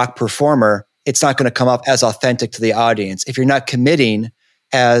you're a rock performer, it's not going to come off as authentic to the audience. If you're not committing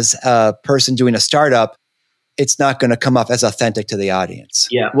as a person doing a startup, it's not going to come off as authentic to the audience.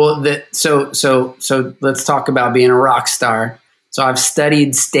 Yeah. Well, so let's talk about being a rock star. So I've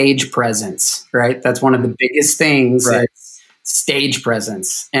studied stage presence, right? That's one of the biggest things. Right. Stage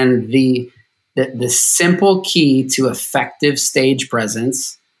presence. And the simple key to effective stage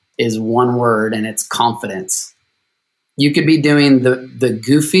presence is one word, and it's confidence. You could be doing the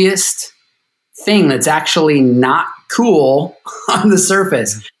goofiest thing that's actually not cool on the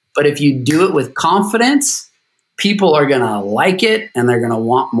surface. But if you do it with confidence, people are going to like it and they're going to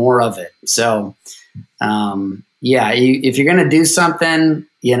want more of it. So, if you're going to do something,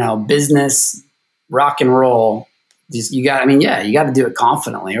 business, rock and roll, you got to do it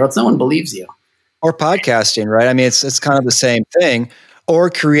confidently or else no one believes you. Or podcasting, right? I mean, it's kind of the same thing. Or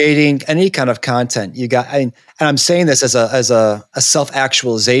creating any kind of content. And I'm saying this as a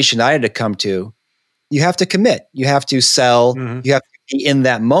self-actualization I had to come to. You have to commit. You have to sell. Mm-hmm. You have to be in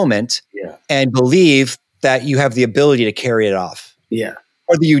that moment and believe that you have the ability to carry it off. Yeah.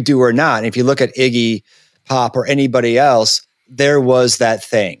 Whether you do or not. And if you look at Iggy Pop or anybody else, there was that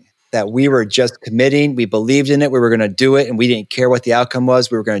thing that we were just committing. We believed in it. We were going to do it. And we didn't care what the outcome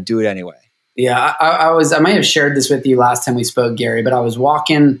was. We were going to do it anyway. Yeah, I might have shared this with you last time we spoke, Gary, but I was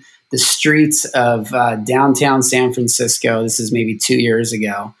walking the streets of downtown San Francisco. This is maybe 2 years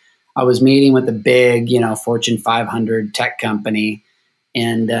ago. I was meeting with a big, Fortune 500 tech company.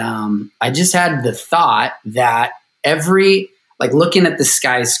 And I just had the thought that looking at the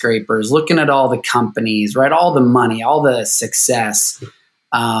skyscrapers, looking at all the companies, right? All the money, all the success,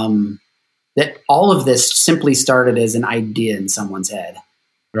 that all of this simply started as an idea in someone's head.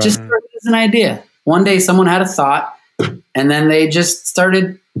 Right. Just started as an idea. One day someone had a thought and then they just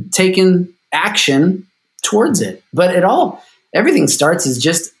started taking action towards it. But everything starts as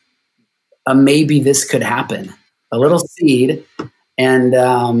just a maybe this could happen, a little seed. And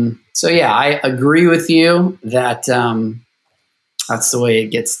I agree with you that that's the way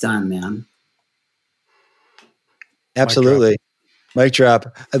it gets done, man. Absolutely. Mic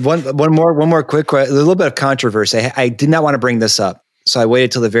drop. One more quick question. A little bit of controversy. I did not want to bring this up, so I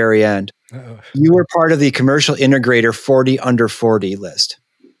waited till the very end. Uh-oh. You were part of the commercial integrator 40 under 40 list.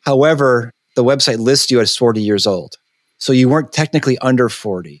 However, the website lists you as 40 years old. So you weren't technically under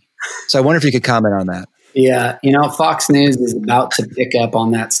 40. So I wonder if you could comment on that. Yeah, Fox News is about to pick up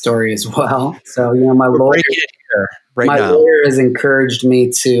on that story as well. So, my We're lawyer, breaking it here right my now. lawyer has encouraged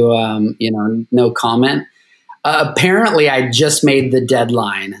me to, no comment. Apparently, I just made the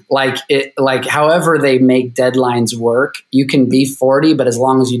deadline. However they make deadlines work, you can be 40, but as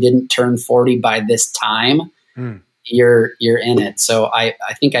long as you didn't turn 40 by this time, you're in it. So I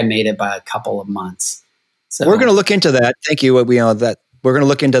think I made it by a couple of months. So we're going to look into that. Thank you. That we're going to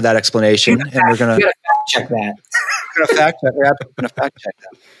look into that explanation, and we're going to fact check that. We're going to fact check. We're going to fact check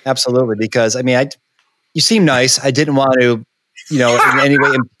that. Absolutely, because I mean, you seem nice. I didn't want to, in any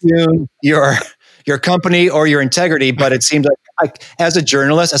way impugn your company or your integrity, but it seems like as a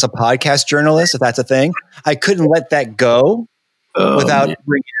journalist, as a podcast journalist, if that's a thing, I couldn't let that go without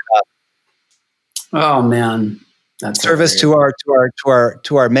bringing it up. Oh man, that's service hilarious.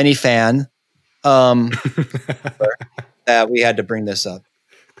 to our many fan. That we had to bring this up.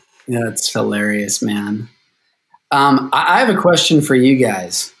 Yeah, it's hilarious, man. I have a question for you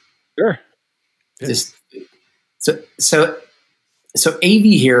guys. Sure. Just so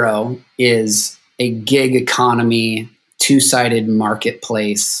AVHero is a gig economy, two-sided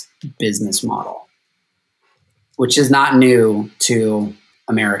marketplace business model, which is not new to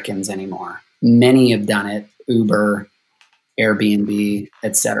Americans anymore. Many have done it: Uber, Airbnb,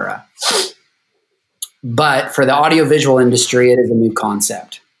 etc. But for the audiovisual industry, it is a new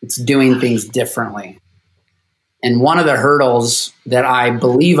concept. It's doing things differently. And one of the hurdles that I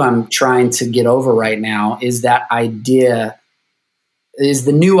believe I'm trying to get over right now is the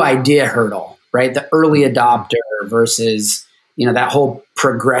new idea hurdle, right? The early adopter versus, that whole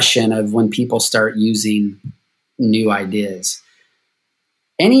progression of when people start using new ideas.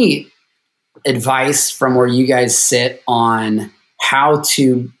 Any advice from where you guys sit on how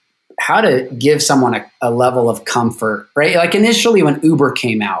to give someone a level of comfort, right? Like initially when Uber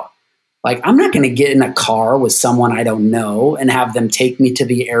came out, I'm not going to get in a car with someone I don't know and have them take me to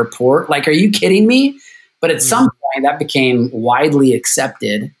the airport. Are you kidding me? But at some point that became widely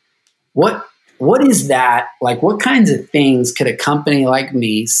accepted. What is that? What kinds of things could a company like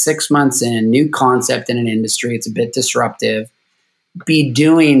me, 6 months in, new concept in an industry, it's a bit disruptive, be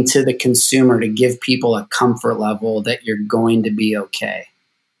doing to the consumer to give people a comfort level that you're going to be okay?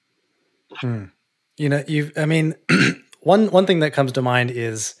 One thing that comes to mind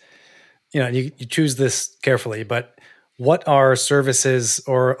is, you choose this carefully, but what are services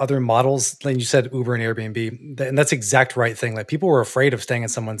or other models? Like you said, Uber and Airbnb, and that's the exact right thing. People were afraid of staying in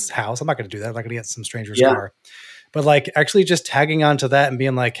someone's house. I'm not going to do that. I'm not going to get some stranger's car. But actually just tagging onto that and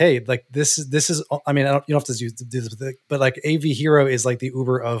being hey, this is, I mean, you don't have to do this, but AVHero is the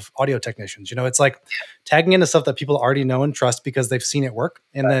Uber of audio technicians. It's tagging into stuff that people already know and trust because they've seen it work.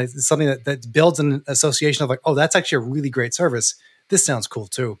 And it's something that builds an association of oh, that's actually a really great service. This sounds cool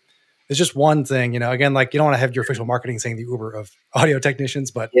too. It's just one thing, again, you don't want to have your official marketing saying the Uber of audio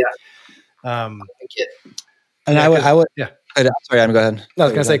technicians, but I would. Sorry, Adam, go ahead. No, I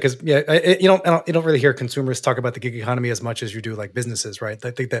was going to say, because you don't really hear consumers talk about the gig economy as much as you do businesses, right?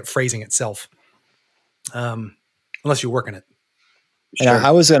 I think that phrasing itself, unless you work in it. And Sure.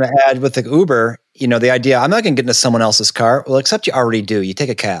 I was going to add with the Uber, the idea, I'm not going to get into someone else's car. Well, except you already do. You take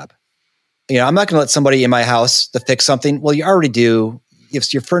a cab. I'm not going to let somebody in my house to fix something. Well, you already do.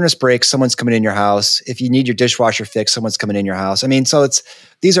 If your furnace breaks, someone's coming in your house. If you need your dishwasher fixed, someone's coming in your house. I mean, so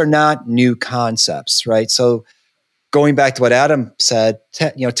these are not new concepts, right? So going back to what Adam said,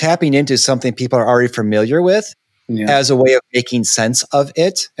 tapping into something people are already familiar with as a way of making sense of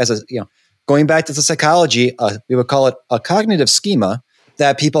it, going back to the psychology, we would call it a cognitive schema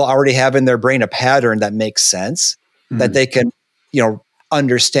that people already have in their brain, a pattern that makes sense, that they can,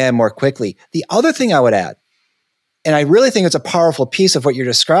 understand more quickly. The other thing I would add, and I really think it's a powerful piece of what you're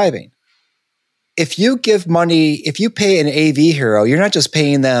describing. If you give money, if you pay an AVHero, you're not just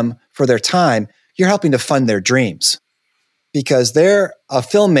paying them for their time, you're helping to fund their dreams because they're a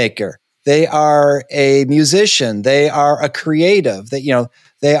filmmaker. They are a musician. They are a creative.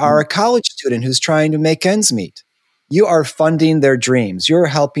 They are a college student who's trying to make ends meet. You are funding their dreams. You're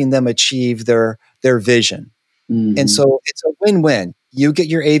helping them achieve their vision. Mm-hmm. And so it's a win-win. You get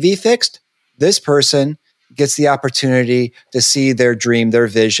your AV fixed. This person gets the opportunity to see their dream, their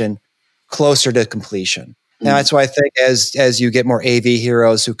vision closer to completion. Mm-hmm. And that's why I think as you get more AV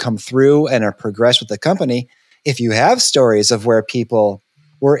heroes who come through and are progressed with the company, if you have stories of where people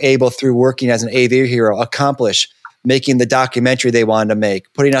were able, through working as an AV hero, accomplish making the documentary they wanted to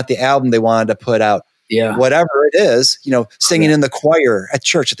make, putting out the album they wanted to put out, whatever it is, singing in the choir at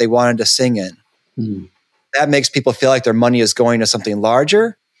church that they wanted to sing in. Mm-hmm. That makes people feel like their money is going to something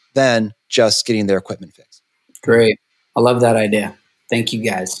larger than just getting their equipment fixed. Great. I love that idea. Thank you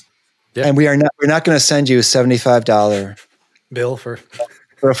guys. Yep. And we're not going to send you a $75 bill for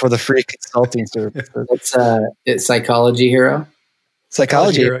the free consulting service. It's Psychology Hero.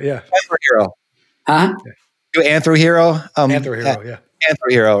 Psychology Hero, yeah. AVHero. Huh? Do AVHero. AVHero, yeah.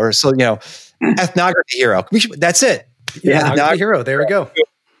 AVHero, or Ethnography Hero. That's it. Yeah, Ethnography Hero. There we go.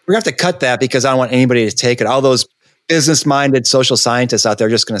 We're going to have to cut that because I don't want anybody to take it. All those business-minded social scientists out there are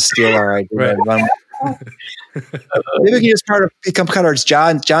just going to steal our idea. Right. Maybe we can just become part of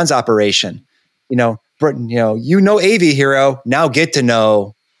John's operation. Britain, AVHero, now get to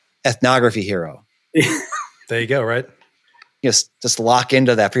know Ethnography Hero. There you go, right? Just lock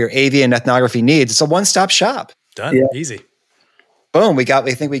into that for your AV and ethnography needs. It's a one-stop shop. Done. Yeah. Easy. Boom. I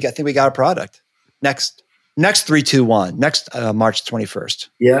think we got a product. Next 3, 2, 1. Next March 21st.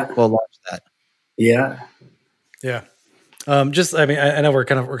 Yeah. We'll launch that. Yeah. Yeah. I know we're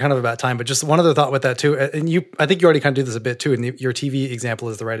kind of about time, but just one other thought with that too. And I think you already kind of do this a bit too. And your TV example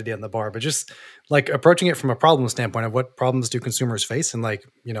is the right idea on the bar, but just like approaching it from a problem standpoint of what problems do consumers face. And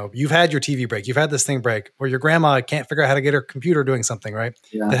you've had your TV break, you've had this thing break, or your grandma can't figure out how to get her computer doing something, right?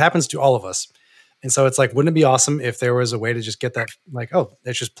 Yeah. That happens to all of us. And so it's like, wouldn't it be awesome if there was a way to just get that,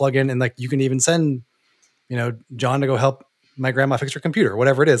 let's just plug in and you can even send, John to go help my grandma fix her computer,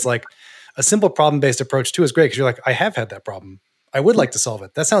 whatever it is. Like, a simple problem-based approach too is great because you're like, I have had that problem. I would like to solve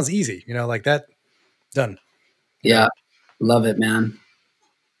it. That sounds easy, like that. Done. Yeah, love it, man.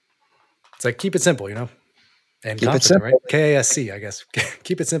 It's like keep it simple, and keep confident, right? KASC, I guess.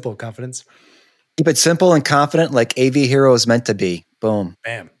 Keep it simple, confidence. Keep it simple and confident, like AVHero is meant to be. Boom.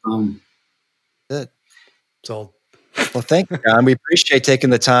 Bam. Good. Sold. Well, thank you, John. We appreciate taking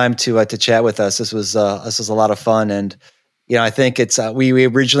the time to chat with us. This was a lot of fun, and I think it's we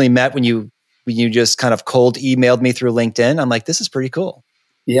originally met when you just kind of cold emailed me through LinkedIn. I'm like, this is pretty cool.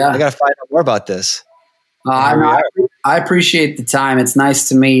 Yeah, I got to find out more about this. I appreciate the time. It's nice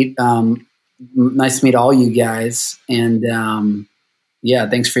to meet. Nice to meet all you guys, and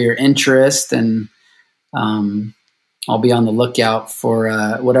thanks for your interest. And I'll be on the lookout for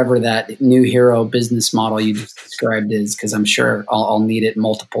whatever that new hero business model you just described is, because I'm sure I'll need it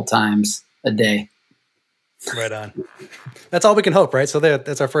multiple times a day. Right on. That's all we can hope, right? So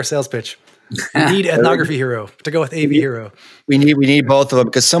that's our first sales pitch. We need Ethnography Hero to go with AVHero. We need both of them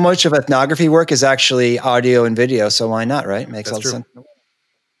because so much of ethnography work is actually audio and video. So why not, right? Makes all the sense.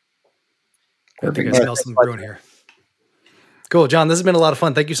 Perfect. I smell something brewing here. Cool, John. This has been a lot of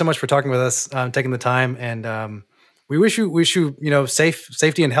fun. Thank you so much for talking with us, taking the time, and we wish you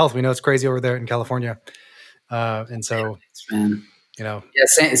safety and health. We know it's crazy over there in California, and so. Thanks, man.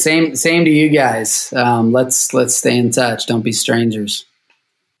 Same to you guys. Let's stay in touch. Don't be strangers.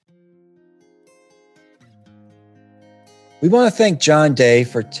 We want to thank John Day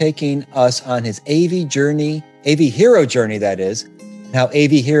for taking us on his AV Hero journey, that is, and how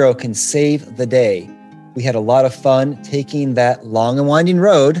AVHero can save the day. We had a lot of fun taking that long and winding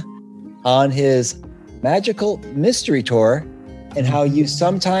road on his magical mystery tour, and how you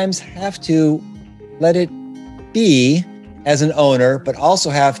sometimes have to let it be as an owner, but also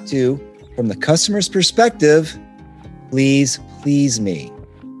have to, from the customer's perspective, please me.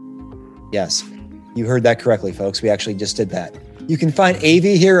 Yes, you heard that correctly, folks. We actually just did that. You can find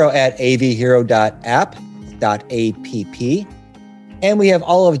AVHero at avhero.app.app. And we have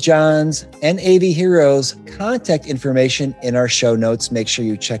all of John's and AVHero's contact information in our show notes. Make sure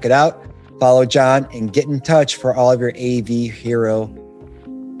you check it out. Follow John and get in touch for all of your AVHero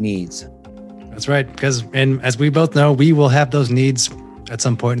needs. That's right. And as we both know, we will have those needs at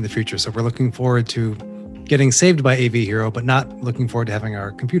some point in the future. So we're looking forward to getting saved by AVHero, but not looking forward to having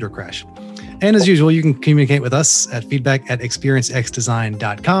our computer crash. And as usual, you can communicate with us at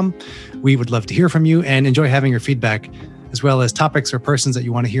feedback@experiencexdesign.com. We would love to hear from you and enjoy having your feedback, as well as topics or persons that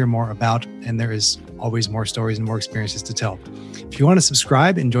you want to hear more about. And there is always more stories and more experiences to tell. If you want to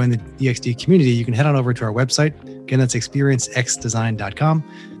subscribe and join the EXD community, you can head on over to our website. Again, that's experiencexdesign.com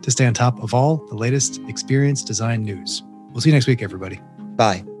to stay on top of all the latest experience design news. We'll see you next week, everybody.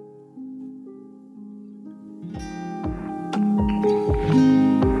 Bye.